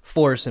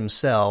force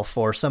himself,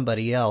 or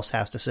somebody else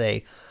has to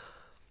say,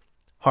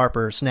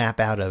 Harper, snap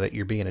out of it,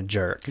 you're being a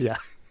jerk. Yeah.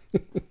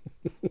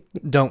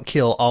 Don't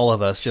kill all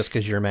of us just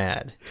because you're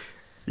mad.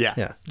 Yeah.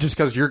 Yeah. Just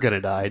because you're going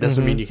to die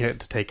doesn't mean you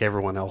get to take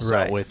everyone else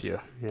out with you.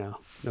 Yeah,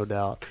 no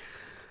doubt.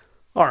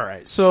 All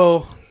right.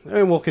 So,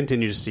 and we'll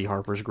continue to see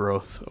Harper's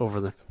growth over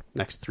the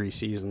next 3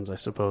 seasons, I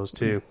suppose,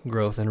 too.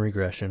 Growth and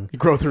regression.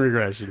 Growth and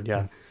regression,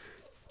 yeah.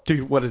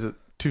 What is it?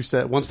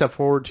 1 step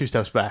forward, 2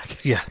 steps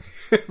back. Yeah.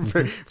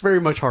 very,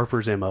 very much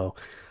Harper's MO.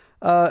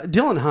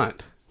 Dylan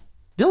Hunt.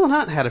 Dylan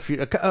Hunt had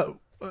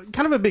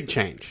kind of a big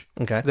change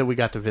that we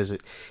got to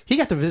visit. He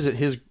got to visit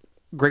his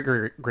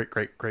great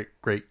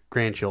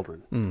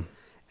grandchildren. Mm.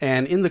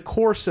 And in the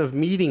course of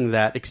meeting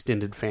that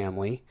extended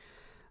family,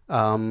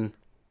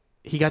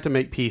 he got to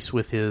make peace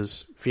with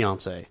his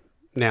fiancée,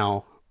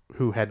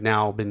 who had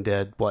now been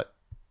dead,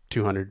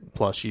 200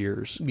 plus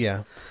years.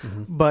 Yeah.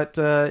 Mm-hmm. But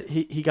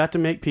he got to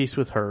make peace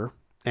with her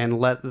and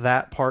let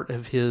that part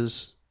of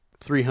his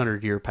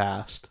 300-year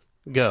past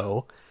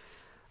go,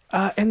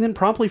 and then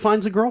promptly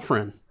finds a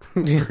girlfriend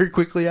very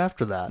quickly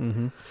after that.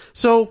 Mm-hmm.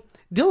 So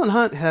Dylan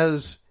Hunt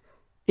has...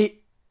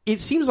 It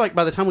seems like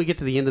by the time we get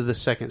to the end of the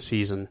second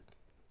season,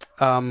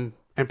 and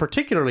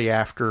particularly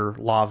after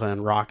Lava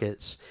and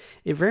Rockets,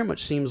 it very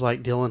much seems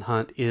like Dylan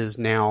Hunt is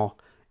now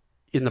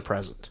in the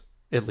present,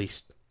 at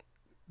least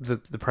the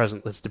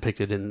present that's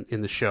depicted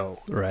in the show.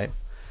 Right.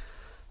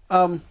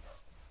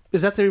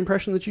 Is that the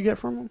impression that you get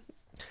from him?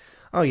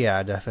 Oh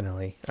yeah,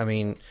 definitely. I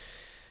mean,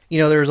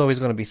 there's always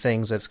going to be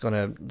things that's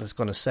going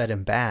to set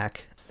him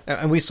back.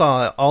 And we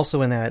saw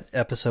also in that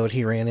episode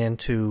he ran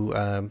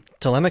into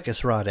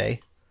Telemachus Rhade,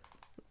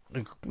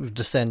 a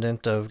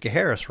descendant of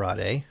Gaheris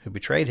Rhade, who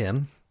betrayed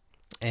him,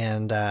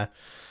 and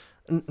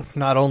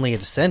not only a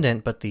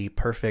descendant, but the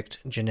perfect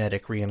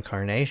genetic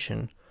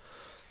reincarnation.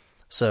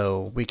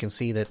 So we can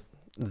see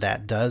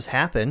that does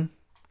happen,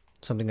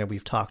 something that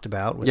we've talked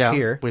about with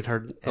here. We've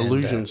heard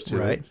allusions to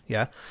right, it.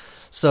 Yeah.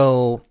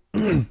 So,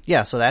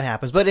 so that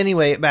happens. But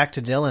anyway, back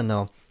to Dylan,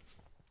 though.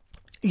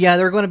 Yeah,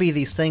 there are going to be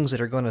these things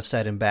that are going to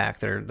set him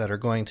back, that are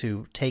going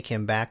to take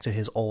him back to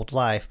his old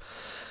life.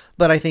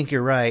 But I think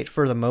you're right.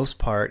 For the most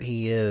part,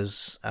 he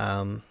is,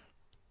 I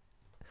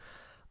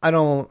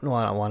don't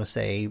want to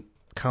say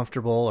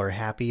comfortable or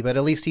happy, but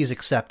at least he's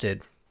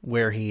accepted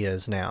where he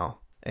is now.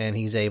 And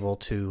he's able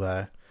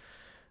to,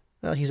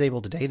 he's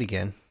able to date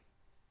again.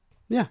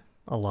 Yeah.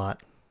 A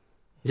lot.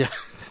 Yeah.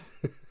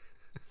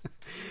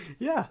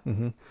 Yeah.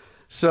 Mm-hmm.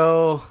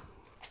 So,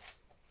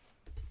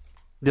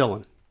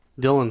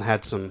 Dylan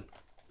had some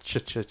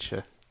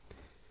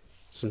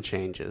some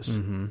changes.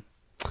 Mm-hmm.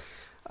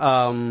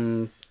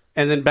 And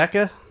then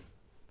Becca,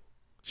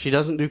 she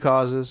doesn't do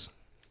causes.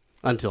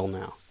 until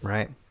now.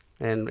 Right.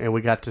 And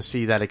we got to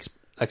see that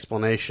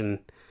explanation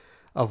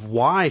of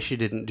why she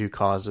didn't do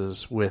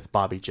causes with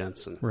Bobby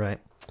Jensen. Right.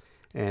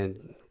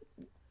 And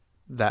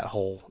that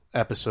whole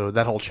episode,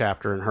 that whole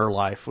chapter in her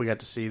life, we got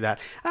to see that.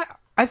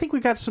 I think we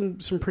got some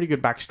pretty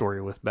good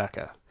backstory with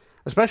Becca,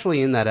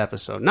 especially in that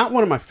episode. Not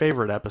one of my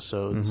favorite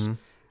episodes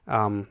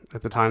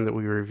at the time that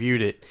we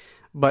reviewed it,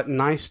 but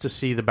nice to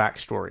see the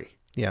backstory.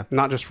 Yeah.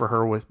 Not just for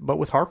her, but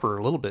with Harper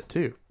a little bit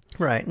too.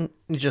 Right. And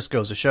it just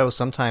goes to show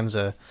sometimes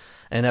an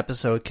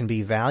episode can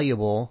be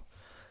valuable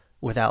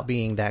without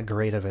being that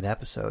great of an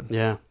episode.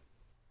 Yeah.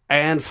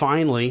 And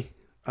finally,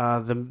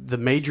 the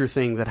major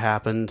thing that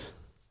happened,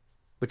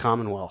 the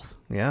Commonwealth.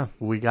 Yeah.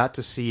 We got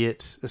to see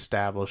it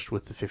established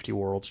with the 50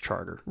 Worlds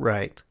Charter.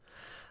 Right.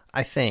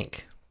 I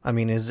think. I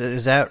mean,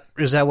 is that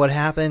what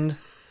happened?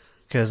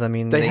 Because, I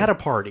mean... They had a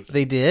party.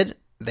 They did.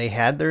 They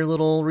had their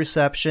little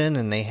reception,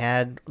 and they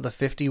had the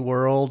 50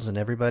 worlds and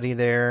everybody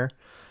there.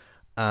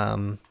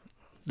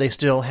 They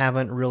still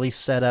haven't really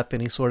set up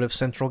any sort of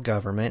central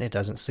government, it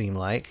doesn't seem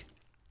like.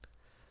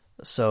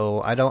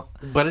 So I don't...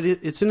 But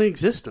it's in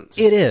existence.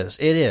 It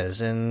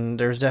is. And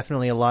there's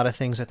definitely a lot of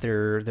things that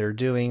they're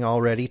doing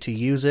already to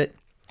use it,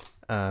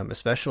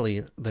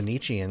 especially the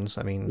Nietzscheans.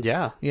 I mean...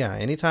 Yeah. Yeah,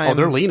 anytime... Oh,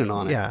 they're leaning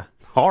on it. Yeah.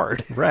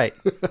 Hard. Right.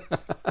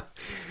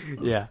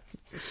 Yeah.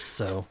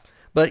 So...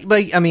 But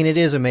I mean, it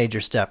is a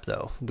major step,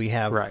 though. We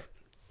have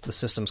the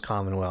Systems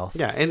Commonwealth.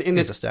 Yeah, and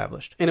it's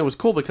established, and it was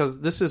cool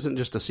because this isn't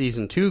just a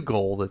season 2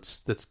 goal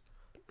that's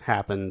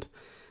happened.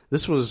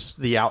 This was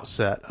the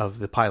outset of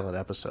the pilot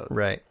episode,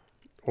 right?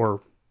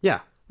 Or yeah,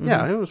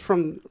 it was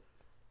from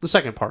the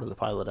second part of the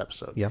pilot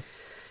episode. Yeah,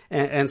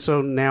 and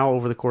so now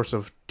over the course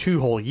of 2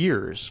 whole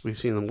years, we've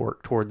seen them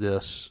work toward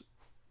this,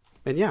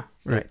 and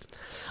right,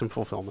 some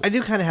fulfillment. I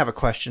do kind of have a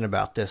question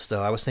about this,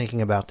 though. I was thinking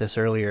about this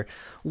earlier.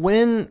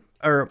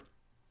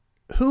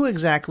 Who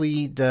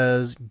exactly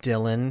does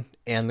Dylan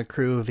and the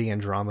crew of the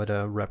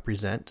Andromeda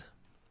represent?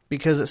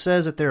 Because it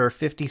says that there are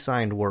 50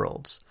 signed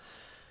worlds.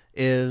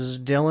 Is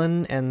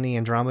Dylan and the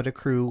Andromeda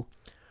crew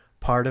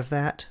part of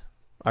that?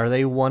 Are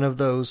they one of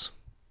those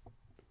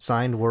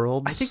signed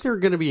worlds? I think they're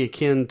going to be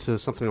akin to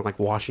something like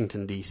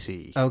Washington,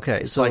 D.C.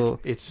 Okay, so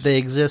they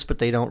exist, but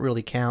they don't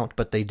really count,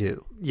 but they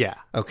do. Yeah.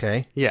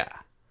 Okay. Yeah.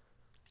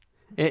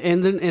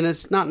 And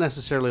it's not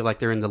necessarily like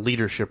they're in the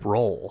leadership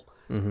role.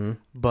 Mm-hmm.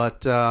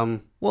 But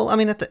well, I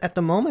mean, at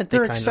the moment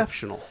they're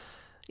exceptional.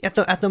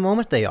 At the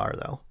moment they are,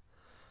 though.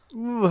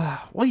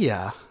 Well,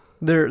 yeah.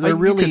 There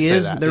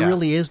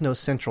really is no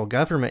central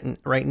government, and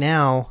right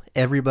now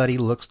everybody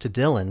looks to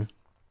Dylan.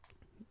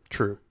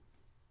 True.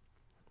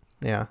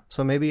 Yeah,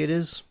 so maybe it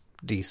is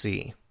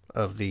DC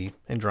of the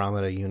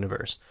Andromeda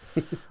universe.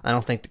 I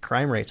don't think the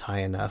crime rate's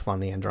high enough on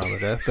the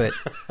Andromeda, but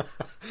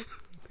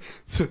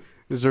so,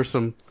 is there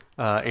some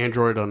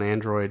android on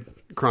android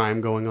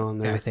crime going on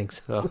there? I think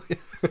so.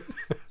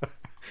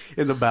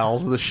 In the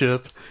bowels of the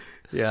ship.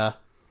 Yeah.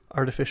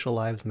 Artificial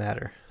lives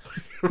matter.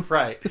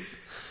 Right.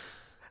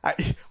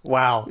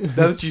 Wow.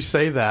 Now that you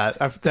say that,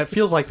 that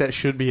feels like that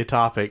should be a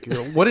topic.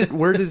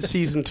 Where did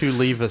season 2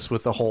 leave us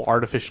with the whole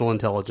artificial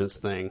intelligence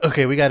thing?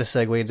 Okay, we got to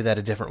segue into that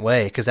a different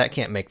way, because that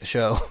can't make the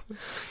show.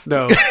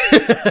 No.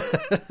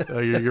 Oh,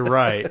 you're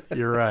right.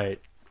 You're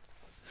right.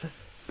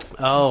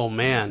 Oh,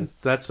 man.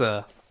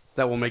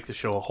 That will make the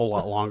show a whole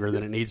lot longer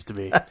than it needs to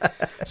be.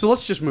 So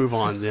let's just move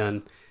on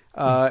then,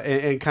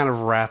 and kind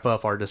of wrap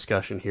up our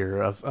discussion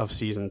here of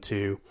season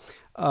 2.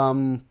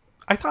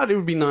 I thought it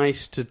would be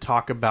nice to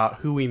talk about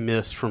who we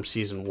missed from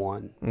season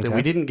 1 that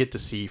we didn't get to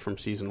see from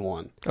season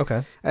 1.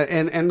 Okay.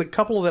 And the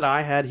couple that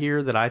I had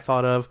here that I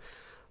thought of,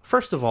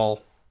 first of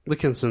all, the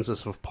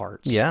consensus of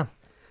parts. Yeah.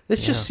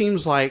 This just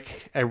seems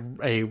like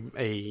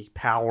a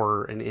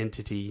power, an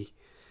entity.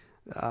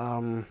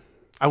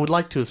 I would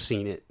like to have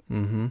seen it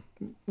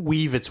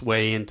weave its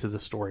way into the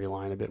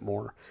storyline a bit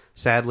more.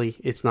 Sadly,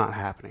 it's not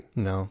happening.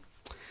 No.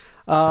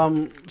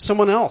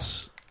 Someone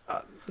else,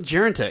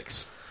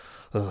 Gerontics.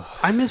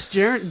 I miss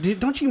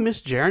don't you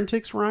miss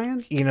Gerontics,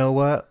 Ryan? You know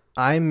what?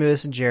 I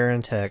miss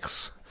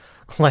Gerontics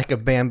like a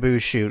bamboo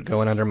shoot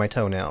going under my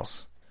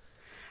toenails.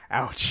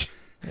 Ouch.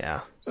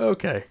 Yeah.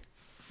 Okay.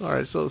 All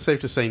right, so it's safe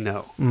to say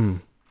no.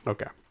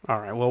 Okay. All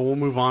right, well, we'll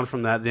move on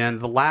from that then.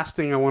 The last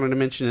thing I wanted to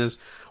mention is,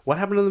 what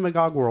happened to the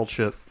Magog World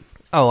ship?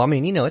 Oh, I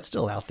mean, it's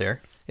still out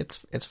there.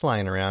 It's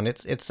flying around.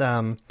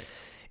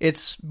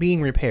 It's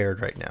being repaired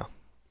right now.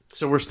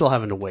 So we're still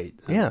having to wait.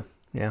 Then.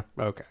 Yeah.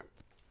 Okay.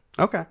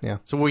 Yeah.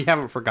 So we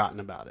haven't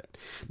forgotten about it.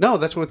 No,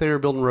 that's what they were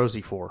building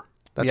Rosie for.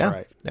 That's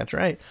right. That's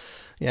right.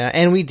 Yeah,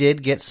 and we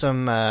did get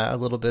some a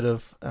little bit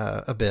of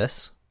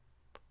Abyss.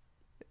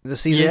 The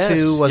season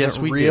 2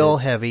 wasn't real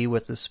heavy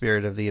with the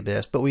Spirit of the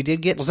Abyss, but we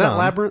did get some. Was that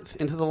Labyrinth?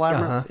 Into the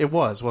Labyrinth? It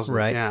was, wasn't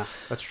it? Yeah,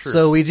 that's true.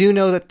 So we do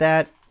know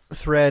that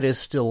thread is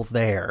still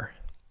there.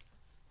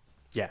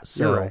 Yeah,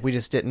 so you're right. We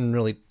just didn't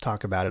really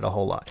talk about it a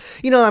whole lot.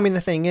 I mean,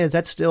 the thing is,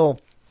 that's still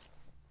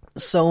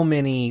so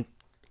many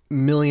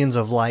millions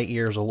of light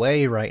years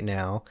away right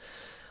now.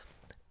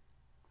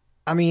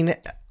 I mean,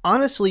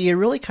 honestly, it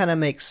really kind of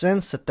makes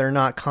sense that they're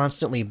not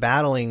constantly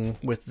battling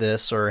with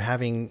this or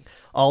having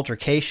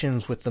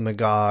altercations with the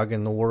Magog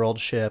and the World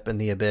Ship and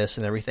the Abyss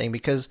and everything,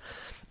 because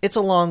it's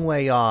a long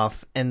way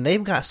off, and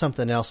they've got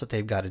something else that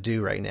they've got to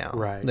do right now.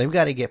 Right. They've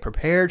got to get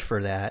prepared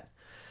for that,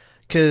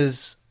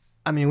 because,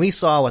 I mean, we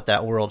saw what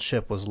that World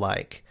Ship was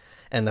like,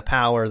 and the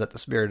power that the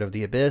Spirit of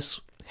the Abyss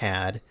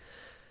had.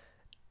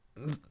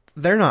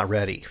 They're not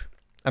ready.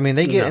 I mean,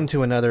 they get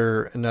into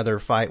another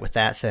fight with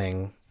that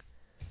thing.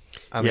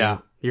 I mean,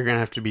 you're going to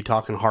have to be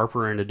talking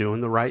Harper into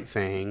doing the right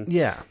thing.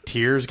 Yeah.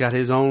 Tyr's got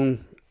his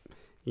own,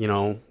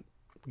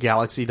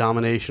 galaxy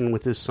domination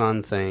with his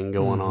sun thing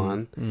going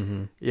on.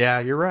 Mm-hmm. Yeah,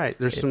 you're right.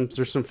 There's some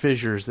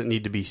fissures that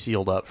need to be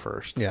sealed up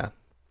first. Yeah.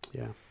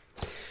 Yeah.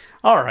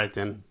 All right,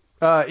 then.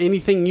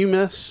 Anything you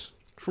miss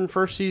from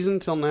first season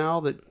till now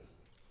that...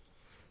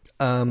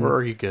 or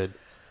are you good?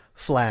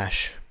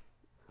 Flash.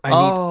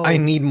 I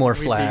need more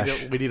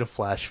Flash. We need a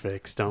Flash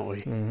fix, don't we?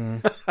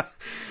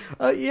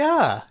 Mm-hmm.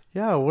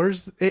 Yeah.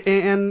 Where's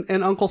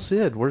and Uncle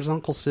Sid? Where's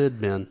Uncle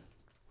Sid been?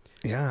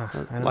 Yeah,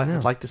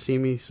 I'd like to see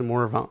me some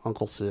more of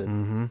Uncle Sid.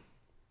 Mm-hmm.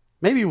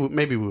 Maybe we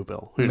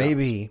will.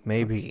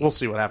 Maybe. We'll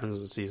see what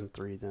happens in season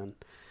 3 then.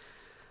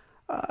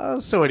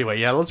 So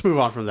anyway, let's move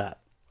on from that.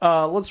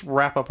 Let's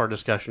wrap up our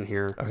discussion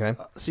here. Okay.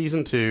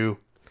 Season 2.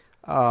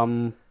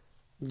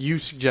 You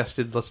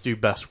suggested let's do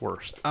best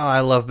worst. Oh,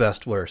 I love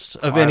best worst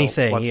of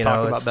anything. Let's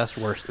talk about best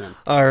worst then.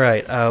 All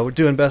right, we're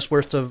doing best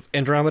worst of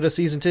Andromeda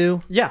season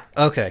 2. Yeah.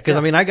 Okay, because I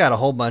mean I got a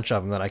whole bunch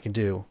of them that I can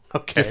do.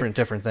 Okay. Different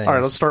things. All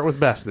right, let's start with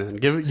best then.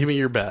 Give me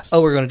your best.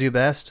 Oh, we're going to do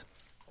best.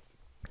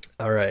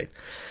 All right.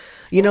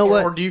 You know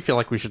what? Or do you feel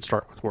like we should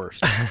start with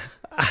worst?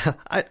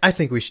 I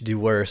think we should do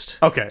worst.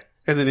 Okay,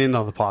 and then end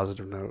on the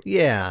positive note.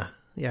 Yeah.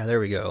 There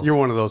we go. You're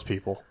one of those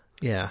people.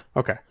 Yeah.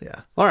 Okay.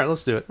 Yeah. All right,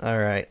 let's do it. All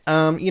right.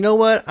 You know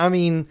what? I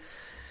mean,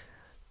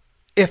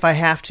 if I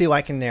have to,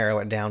 I can narrow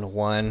it down to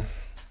one.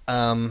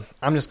 I'm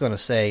just going to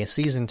say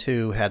season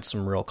 2 had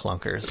some real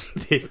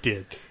clunkers. It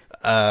did.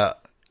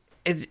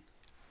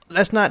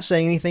 That's not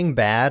saying anything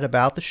bad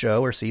about the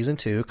show or season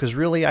 2, because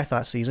really I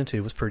thought season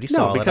 2 was pretty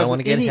solid. Because I want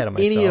to get ahead of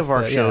myself. Any of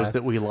our shows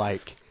that we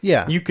like,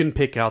 you can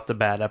pick out the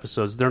bad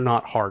episodes. They're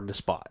not hard to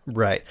spot.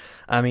 Right.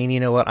 I mean, you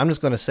know what? I'm just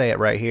going to say it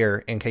right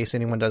here in case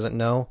anyone doesn't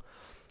know.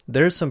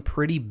 There's some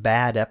pretty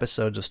bad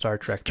episodes of Star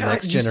Trek The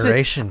Next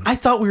Generation. I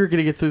thought we were going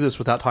to get through this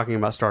without talking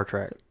about Star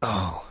Trek.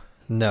 Oh,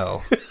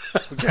 no.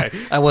 Okay.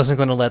 I wasn't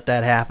going to let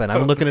that happen.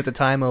 I'm looking at the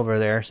time over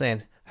there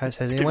saying, has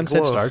anyone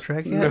said Star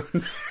Trek yet?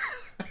 No.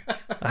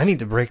 I need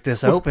to break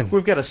this open.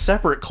 We've got a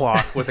separate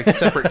clock with a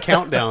separate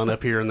countdown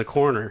up here in the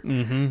corner.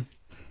 Mm-hmm.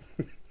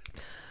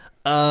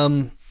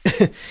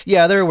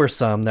 Yeah, there were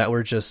some that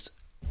were just...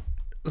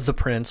 The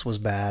Prince was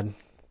bad.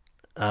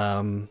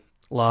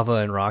 Lava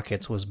and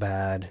Rockets was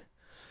bad.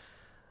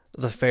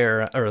 The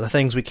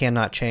Things We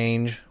Cannot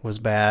Change was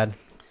bad.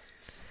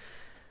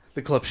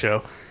 The clip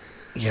show.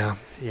 Yeah.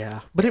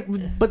 But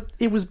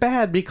it was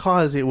bad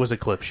because it was a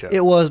clip show.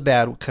 It was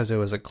bad because it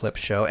was a clip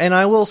show. And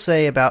I will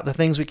say about The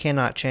Things We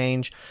Cannot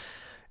Change,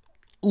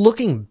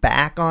 looking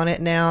back on it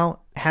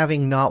now,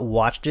 having not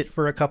watched it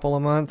for a couple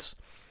of months,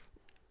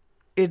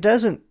 it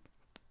doesn't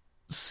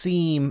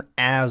seem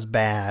as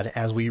bad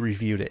as we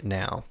reviewed it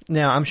now.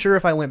 Now, I'm sure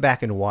if I went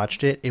back and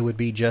watched it, it would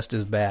be just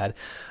as bad.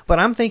 But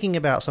I'm thinking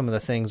about some of the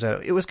things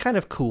that it was kind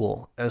of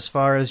cool as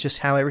far as just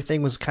how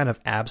everything was kind of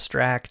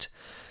abstract.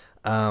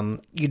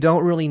 You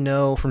don't really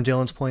know from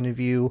Dylan's point of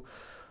view,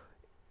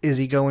 is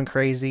he going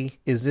crazy?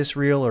 Is this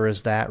real or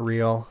is that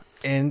real?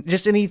 And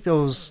just any of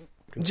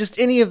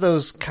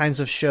those kinds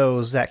of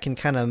shows that can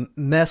kind of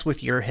mess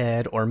with your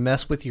head or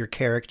mess with your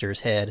character's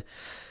head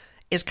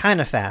is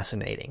kind of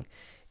fascinating.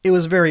 It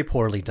was very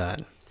poorly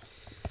done.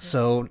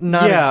 So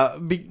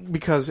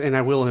because and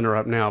I will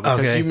interrupt now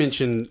because you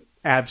mentioned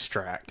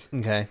abstract.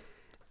 Okay.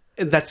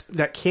 And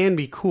that can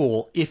be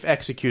cool if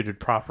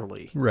executed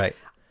properly. Right.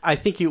 I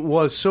think it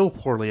was so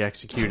poorly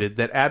executed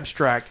that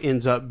abstract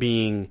ends up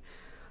being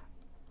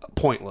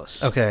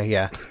pointless. Okay,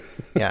 yeah.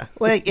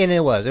 Well, and it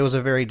was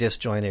a very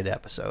disjointed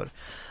episode.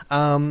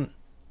 All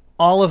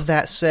of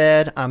that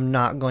said, I'm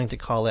not going to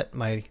call it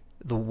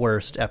the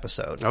worst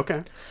episode.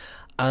 Okay.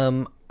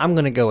 I'm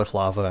going to go with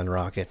Lava and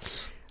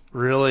Rockets.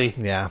 Really?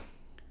 Yeah.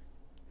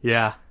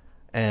 Yeah.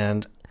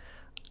 And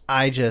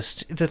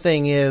the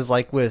thing is,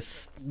 like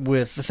with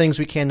The Things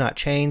We Cannot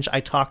Change, I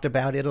talked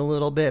about it a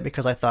little bit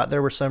because I thought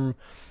there were some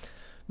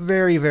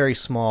very, very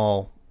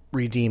small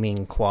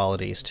redeeming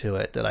qualities to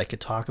it that I could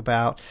talk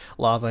about.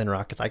 Lava and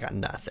Rockets, I got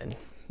nothing.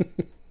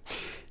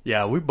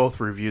 Yeah, we both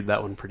reviewed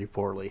that one pretty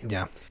poorly.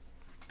 Yeah.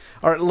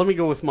 All right, let me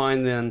go with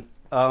mine then.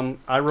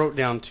 I wrote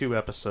down 2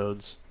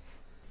 episodes,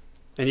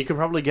 and you can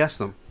probably guess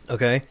them.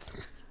 Okay.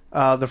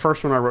 The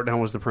first one I wrote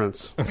down was The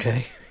Prince.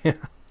 Okay. Yeah.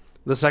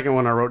 The second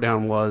one I wrote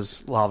down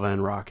was Lava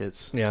and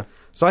Rockets. Yeah.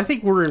 So I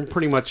think we're in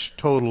pretty much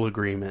total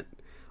agreement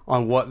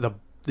on what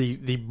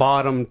the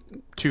bottom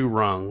 2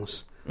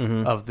 rungs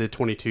of the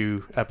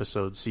 22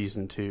 episode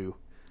season 2,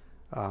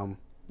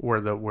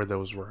 where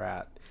those were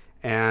at.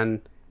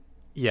 And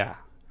yeah,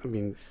 I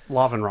mean,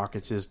 Lava and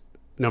Rockets is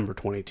number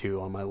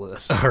 22 on my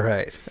list. All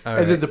right.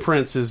 And then the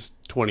Prince is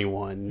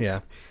 21.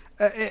 Yeah.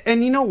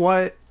 And you know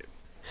what?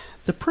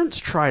 The Prince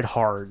tried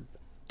hard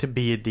to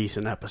be a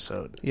decent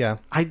episode. Yeah.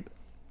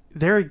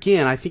 There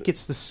again, I think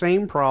it's the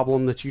same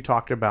problem that you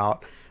talked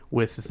about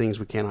with the things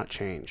we cannot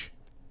change.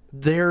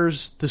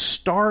 There's the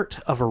start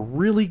of a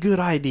really good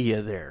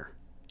idea there,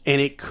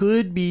 and it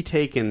could be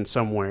taken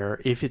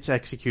somewhere if it's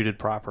executed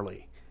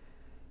properly.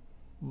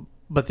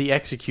 But the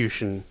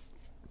execution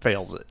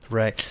fails it.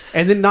 Right.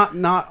 And then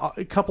not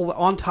a couple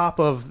on top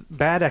of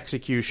bad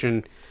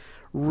execution,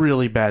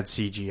 really bad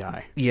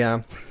CGI.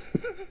 Yeah.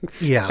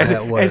 Yeah,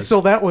 that was. And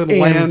so that one And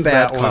lands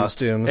bad that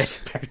costumes.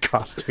 one. Bad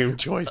costume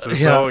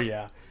choices. Yeah. Oh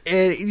yeah.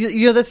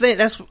 The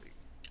thing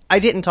I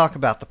didn't talk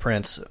about the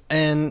Prince,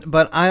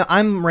 but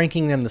I'm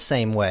ranking them the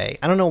same way.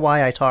 I don't know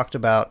why I talked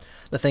about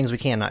the things we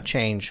cannot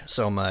change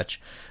so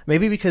much.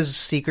 Maybe because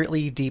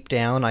secretly, deep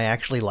down, I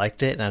actually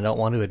liked it, and I don't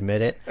want to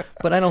admit it.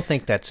 But I don't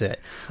think that's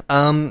it.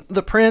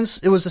 The Prince,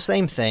 it was the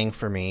same thing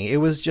for me. It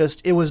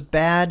was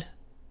bad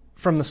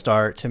from the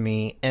start to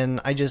me,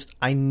 and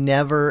I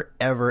never,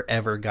 ever,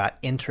 ever got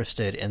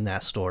interested in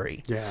that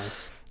story. Yeah.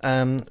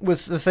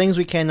 With the things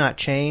we cannot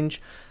change,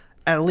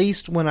 at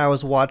least when I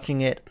was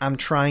watching it, I'm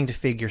trying to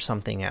figure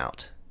something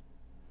out.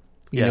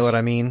 You know what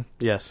I mean?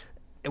 Yes.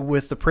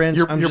 With the Prince,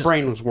 Your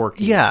brain was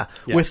working. Yeah.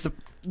 With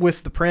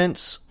the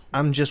Prince,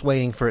 I'm just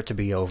waiting for it to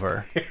be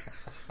over.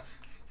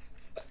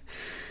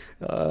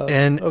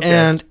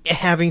 And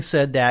having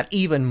said that,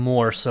 even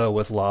more so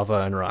with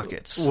Lava and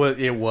Rockets. Well,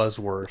 it was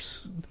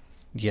worse.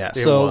 Yeah,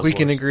 so we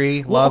can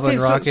agree. Lava and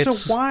Rockets.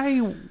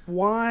 So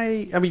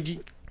why? I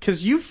mean,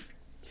 because you've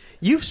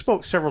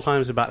spoke several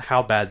times about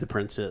how bad the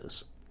Prince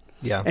is.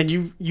 Yeah, and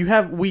you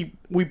have we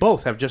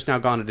both have just now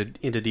gone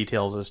into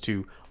details as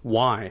to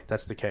why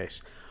that's the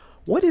case.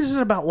 What is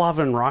it about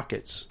Lava and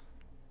Rockets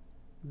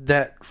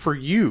that for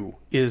you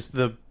is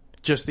the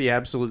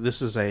absolute?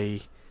 This is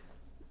a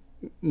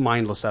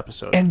mindless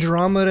episode.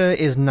 Andromeda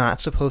is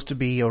not supposed to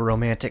be a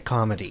romantic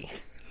comedy.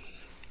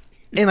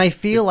 And I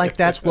feel like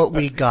that's what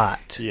we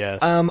got. Yes.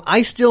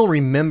 I still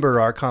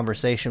remember our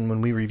conversation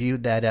when we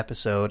reviewed that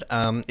episode.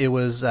 It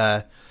was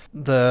the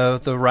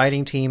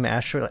writing team,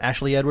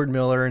 Ashley Edward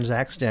Miller and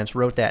Zach Stentz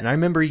wrote that. And I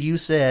remember you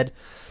said,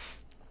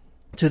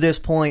 to this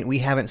point, we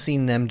haven't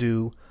seen them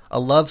do a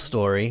love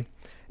story.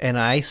 And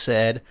I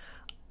said,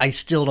 I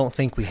still don't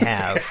think we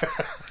have.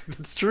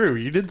 That's true.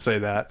 You did say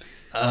that.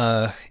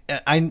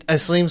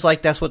 It seems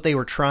like that's what they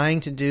were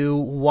trying to do.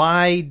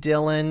 Why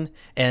Dylan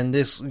and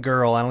this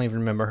girl, I don't even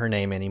remember her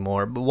name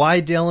anymore, but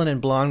why Dylan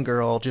and Blonde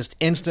Girl just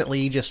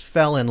instantly just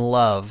fell in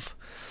love.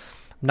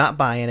 Not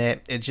buying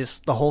it. It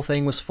just, the whole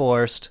thing was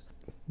forced.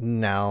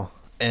 No.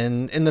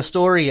 And in the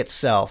story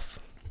itself,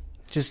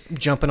 just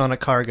jumping on a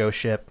cargo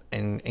ship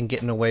and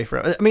getting away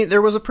from it. I mean,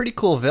 there was a pretty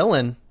cool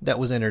villain that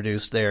was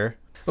introduced there.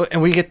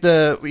 And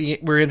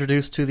we're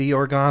introduced to the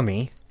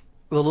origami.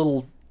 The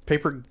little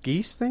paper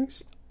geese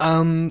things?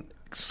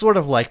 Sort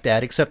of like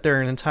that, except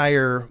they're an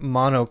entire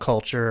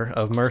monoculture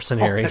of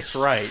mercenaries. Oh, that's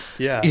right.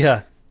 Yeah.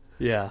 Yeah.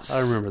 Yeah, I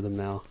remember them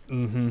now.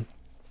 Mm-hmm.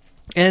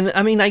 And,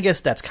 I mean, I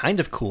guess that's kind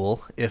of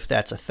cool, if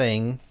that's a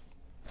thing,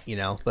 you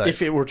know. But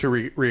if it were to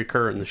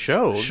reoccur in the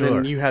show, Sure.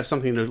 then you have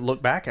something to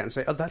look back at and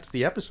say, oh, that's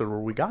the episode where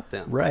we got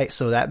them. Right,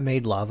 so that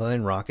made Lava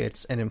and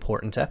Rockets an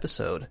important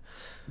episode.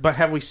 But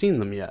have we seen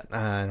them yet?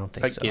 I don't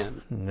think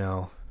Again. so.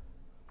 No.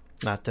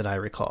 Not that I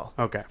recall.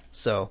 Okay.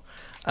 So,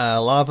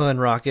 Lava and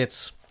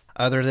Rockets,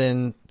 other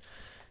than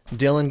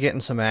Dylan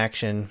getting some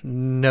action,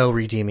 no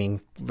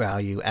redeeming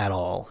value at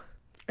all.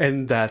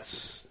 And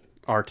that's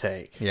our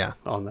take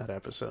on that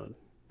episode.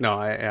 No,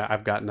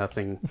 I've got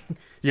nothing.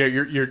 Yeah,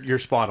 you're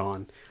spot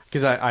on.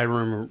 Because I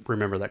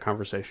remember that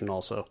conversation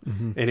also.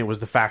 Mm-hmm. And it was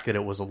the fact that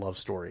it was a love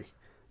story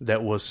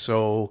that was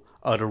so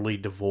utterly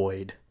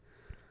devoid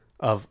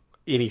of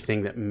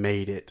anything that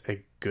made it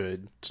a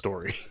good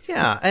story.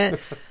 Yeah,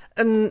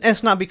 and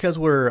it's not because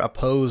we're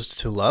opposed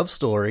to love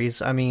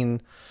stories. I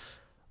mean,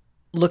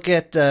 look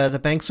at The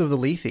Banks of the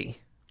Lethe,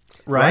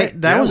 right?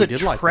 That was a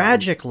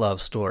tragic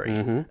love story.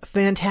 Mm-hmm. A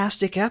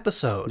fantastic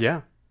episode.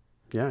 Yeah.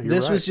 Yeah, you're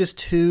this right. was just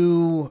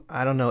too,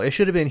 I don't know, it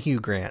should have been Hugh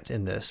Grant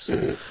in this.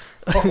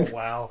 Oh,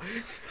 wow.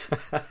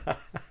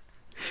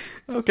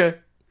 Okay.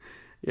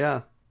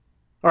 Yeah.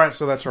 All right,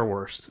 so that's our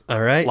worst. All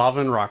right.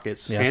 Lava and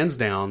Rockets, hands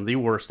down, the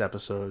worst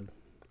episode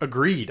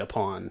agreed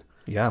upon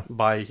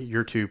by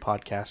your two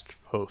podcast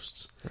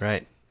hosts.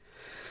 Right.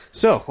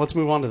 So, let's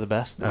move on to the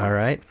best then. All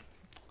right.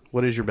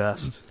 What is your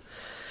best?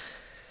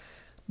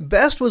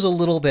 Best was a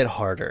little bit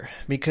harder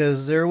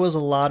because there was a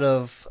lot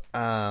of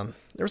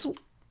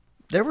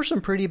there were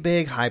some pretty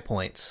big high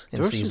points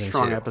in season 2. There were some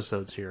strong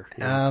episodes here.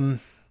 Yeah.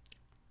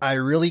 I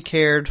really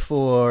cared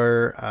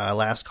for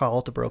Last Call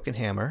at the Broken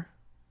Hammer.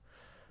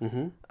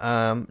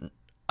 Mm-hmm.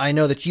 I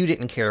know that you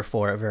didn't care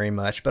for it very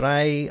much, but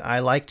I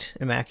liked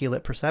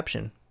Immaculate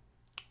Perception.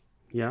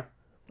 Yeah.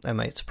 That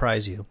might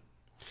surprise you.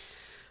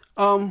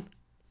 I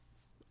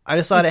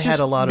just thought it had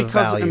a lot of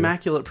value. Because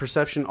Immaculate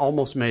Perception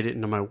almost made it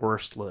into my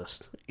worst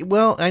list.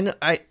 Well, I know.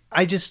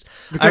 I just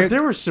because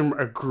there were some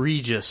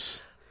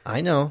egregious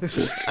I know,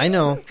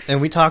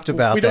 and we talked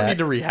about that. We don't need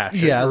to rehash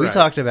it. Yeah, we Right.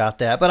 talked about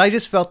that, but I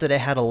just felt that it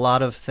had a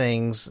lot of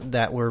things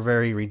that were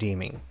very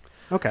redeeming,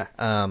 Okay.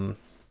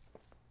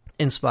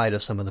 in spite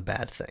of some of the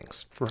bad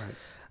things. Right.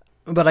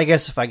 But I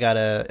guess if I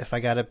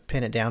gotta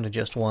pin it down to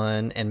just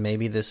one, and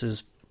maybe this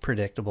is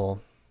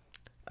predictable,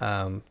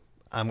 I'm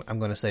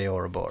going to say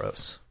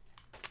Ouroboros.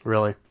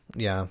 Really?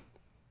 Yeah,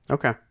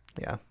 Okay.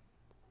 yeah.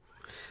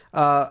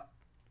 I'm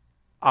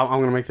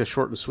going to make this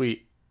short and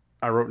sweet.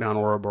 I wrote down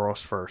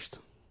Ouroboros first.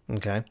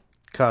 Okay.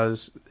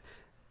 Because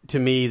to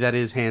me, that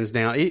is hands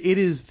down. It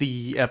is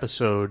the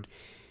episode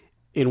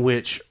in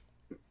which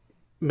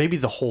maybe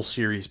the whole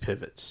series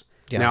pivots.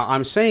 Yeah. Now,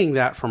 I'm saying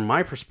that from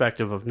my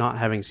perspective of not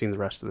having seen the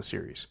rest of the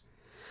series.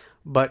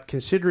 But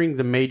considering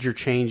the major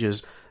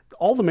changes,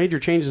 all the major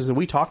changes that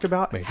we talked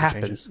about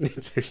happened.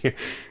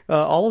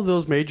 All of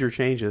those major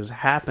changes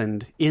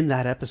happened in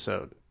that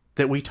episode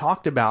that we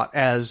talked about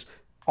as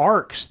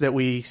arcs that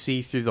we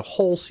see through the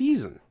whole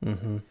season.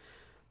 Mm-hmm.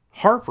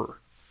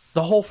 Harper,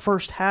 the whole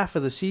first half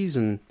of the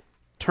season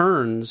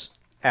turns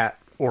at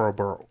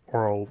Ouroboros.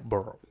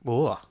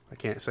 Ugh, I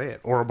can't say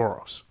it.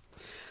 Ouroboros.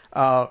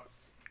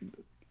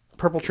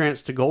 Purple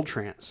Trance to Gold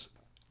Trance.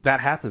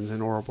 That happens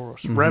in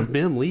Ouroboros. Mm-hmm. Rev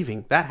Bim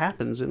leaving. That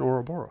happens in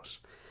Ouroboros.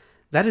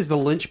 That is the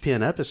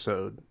linchpin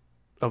episode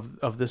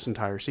of this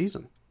entire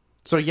season.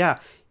 So yeah,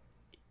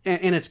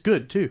 and it's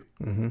good too.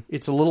 Mm-hmm.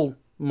 It's a little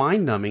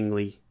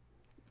mind-numbingly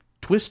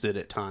twisted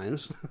at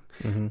times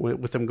Mm-hmm.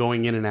 with them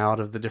going in and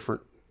out of the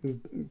different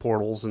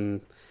portals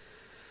and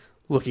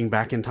looking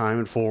back in time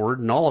and forward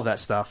and all of that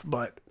stuff.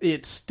 But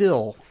it's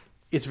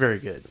very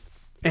good.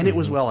 And it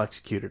was well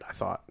executed, I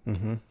thought.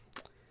 Mm-hmm.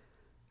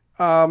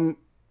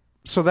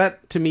 So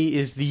that, to me,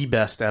 is the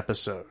best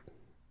episode,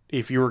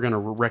 if you were going to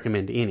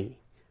recommend any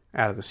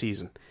out of the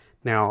season.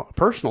 Now, a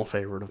personal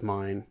favorite of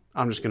mine,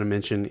 I'm just going to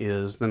mention,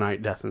 is The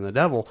Night, Death, and the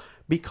Devil,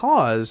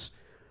 because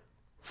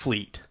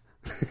Fleet.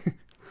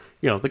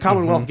 The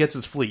Commonwealth gets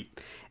its fleet.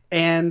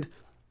 And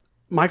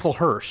Michael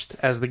Hurst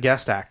as the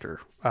guest actor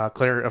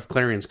of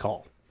Clarion's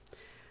Call.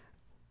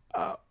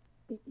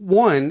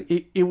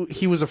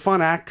 He was a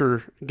fun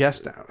actor,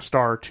 guest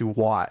star to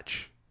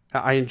watch.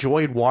 I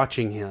enjoyed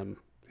watching him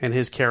and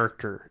his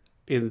character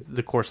in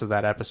the course of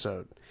that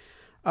episode.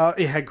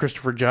 It had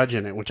Christopher Judge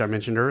in it, which I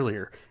mentioned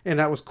earlier, and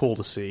that was cool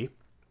to see.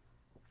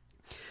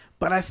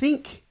 But I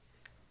think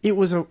it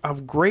was a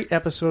great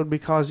episode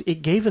because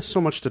it gave us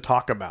so much to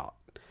talk about.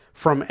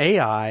 From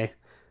AI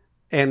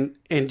and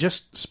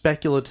just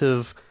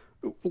speculative,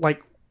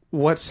 like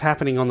what's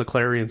happening on the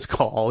Clarion's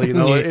Call,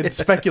 and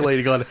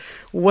speculating on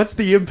what's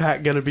the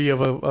impact going to be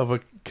of a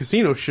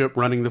casino ship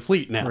running the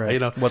fleet now,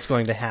 Right. What's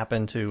going to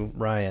happen to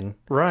Ryan?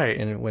 Right.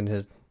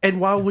 And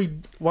while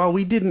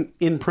we didn't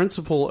in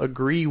principle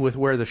agree with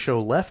where the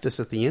show left us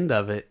at the end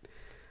of it,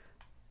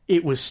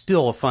 it was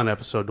still a fun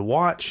episode to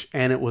watch,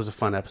 and it was a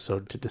fun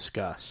episode to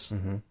discuss.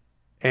 Mm-hmm.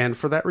 And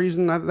for that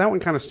reason, that one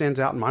kind of stands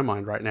out in my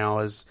mind right now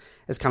as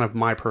kind of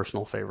my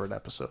personal favorite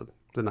episode,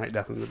 The Night,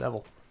 Death, and the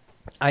Devil.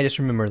 I just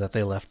remember that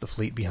they left the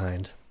fleet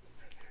behind.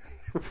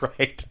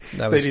 Right.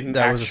 That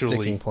was a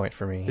sticking point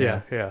for me.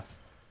 Yeah.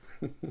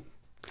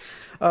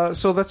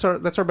 So that's our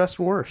best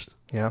and worst.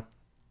 Yeah.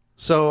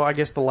 So I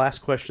guess the last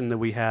question that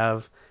we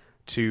have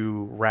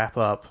to wrap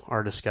up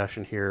our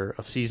discussion here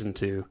of Season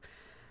 2,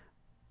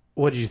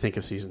 what did you think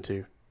of Season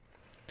 2?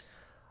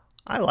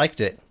 I liked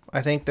it.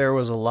 I think there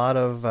was a lot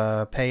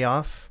of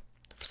payoff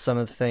for some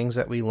of the things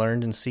that we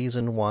learned in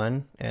Season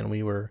 1, and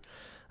we were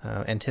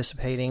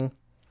anticipating,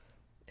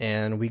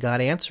 and we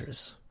got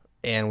answers.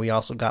 And we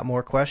also got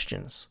more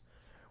questions,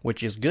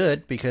 which is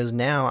good because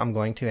now I'm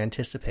going to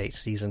anticipate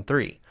Season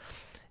 3.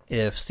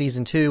 If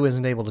Season 2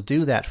 isn't able to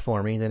do that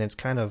for me, then it's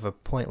kind of a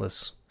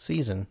pointless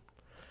season.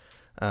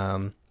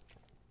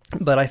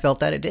 But I felt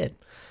that it did.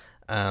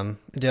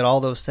 It did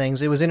all those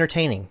things. It was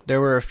entertaining.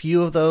 There were a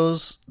few of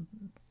those.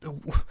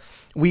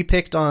 We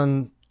picked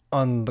on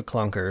the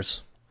clunkers.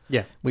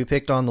 Yeah. We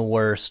picked on the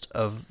worst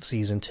of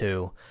Season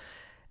 2.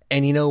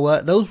 And you know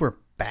what? Those were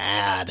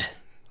bad.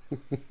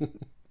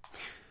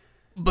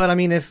 But I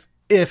mean, if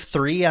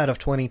 3 out of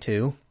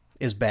 22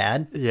 is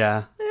bad,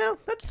 yeah,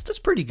 that's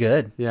pretty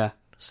good. Yeah.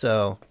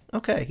 So,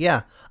 okay,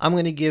 yeah. I'm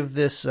going to give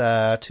this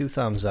 2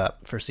 thumbs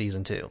up for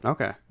Season 2.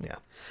 Okay. Yeah.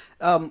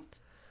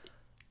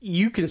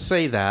 You can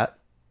say that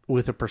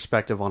with a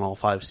perspective on all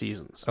 5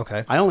 seasons.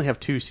 Okay. I only have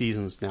 2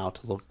 seasons now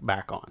to look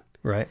back on.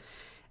 Right.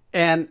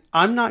 And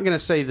I'm not going to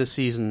say this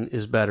season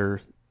is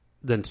better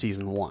than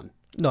Season 1.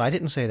 No, I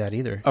didn't say that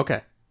either.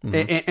 Okay.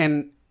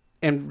 Mm-hmm.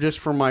 And just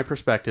from my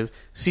perspective,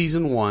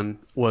 Season 1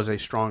 was a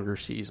stronger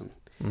season.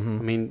 Mm-hmm.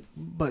 I mean,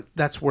 but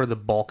that's where the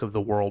bulk of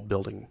the world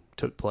building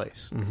took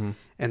place. Mm-hmm.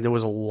 And there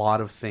was a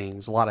lot of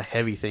things, a lot of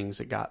heavy things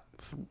that got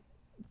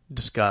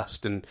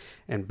discussed and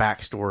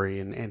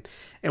backstory.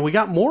 And we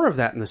got more of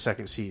that in the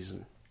second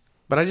season.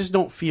 But I just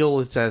don't feel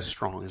it's as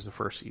strong as the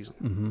first season.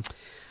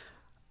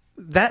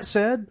 Mm-hmm. That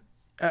said,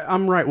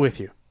 I'm right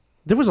with you.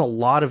 There was a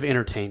lot of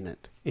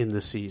entertainment in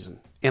this season.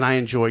 And I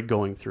enjoyed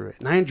going through it.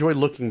 And I enjoyed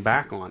looking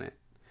back on it.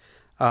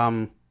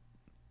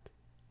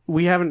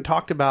 We haven't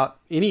talked about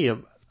any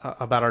of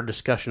about our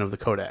discussion of the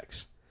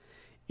Codex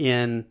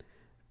in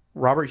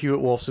Robert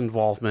Hewitt Wolf's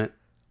involvement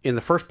in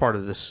the first part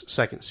of this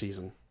second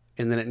season,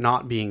 and then it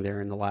not being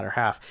there in the latter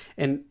half.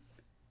 And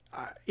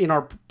in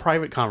our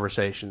private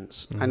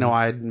conversations, I know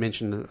I had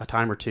mentioned a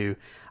time or two,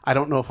 I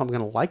don't know if I'm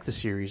going to like the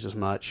series as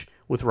much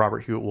with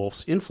Robert Hewitt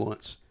Wolf's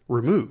influence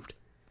removed.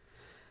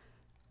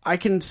 I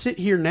can sit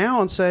here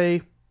now and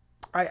say,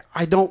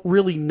 I don't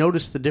really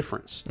notice the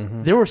difference.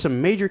 There were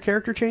some major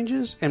character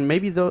changes, and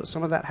maybe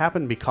some of that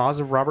happened because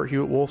of Robert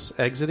Hewitt Wolf's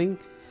exiting.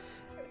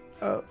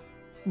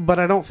 But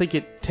I don't think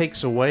it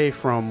takes away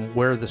from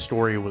where the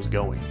story was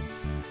going.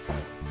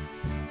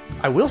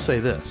 I will say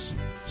this.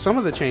 Some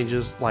of the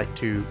changes, like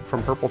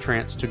from Purple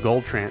Trance to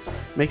Gold Trance,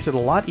 makes it a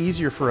lot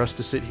easier for us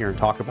to sit here and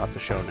talk about the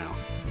show now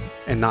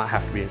and not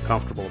have to be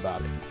uncomfortable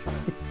about it.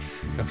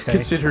 Okay.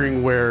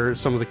 Considering where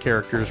some of the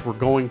characters were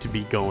going to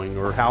be going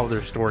or how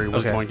their story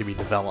was going to be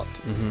developed.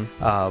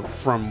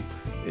 From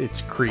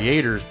its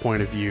creator's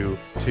point of view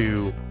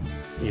to,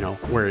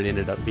 where it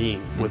ended up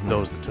being with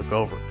those that took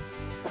over.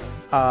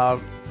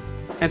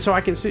 And so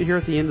I can sit here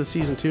at the end of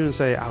season 2 and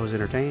say I was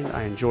entertained,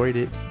 I enjoyed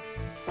it,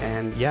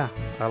 and yeah,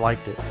 I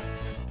liked it.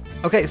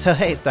 Okay, so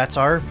hey, that's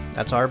our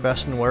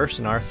best and worst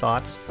and our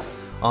thoughts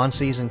on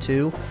season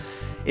 2.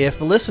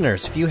 If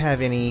listeners, if you have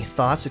any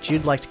thoughts that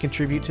you'd like to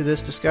contribute to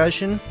this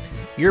discussion,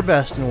 your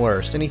best and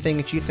worst, anything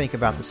that you think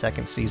about the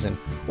second season,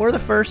 or the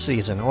first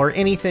season, or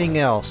anything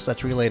else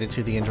that's related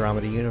to the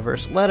Andromeda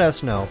universe, let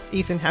us know.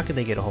 Ethan, how could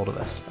they get a hold of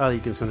us? You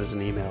can send us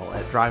an email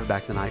at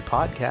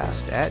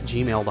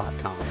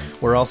drivebackthenightpodcast@gmail.com.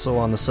 We're also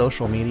on the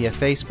social media,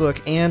 Facebook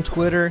and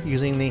Twitter,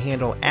 using the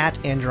handle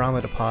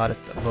 @AndromedaPod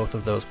at both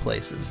of those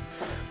places.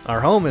 Our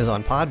home is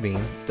on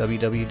Podbean,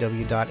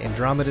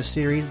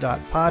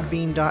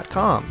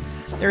 www.andromedaseries.podbean.com.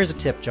 There is a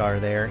tip jar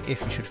there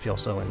if you should feel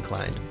so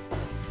inclined.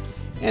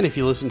 And if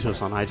you listen to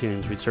us on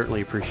iTunes, we'd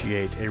certainly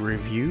appreciate a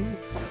review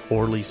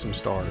or leave some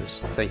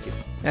stars. Thank you.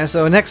 And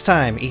so next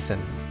time, Ethan,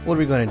 what are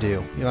we going to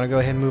do? You want to go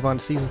ahead and move on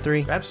to season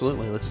 3?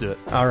 Absolutely. Let's do it.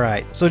 All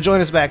right. So join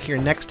us back here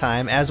next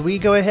time as we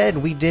go ahead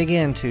and we dig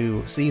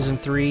into season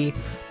 3,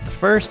 the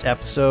first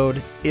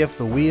episode, If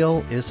the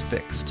Wheel is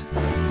Fixed.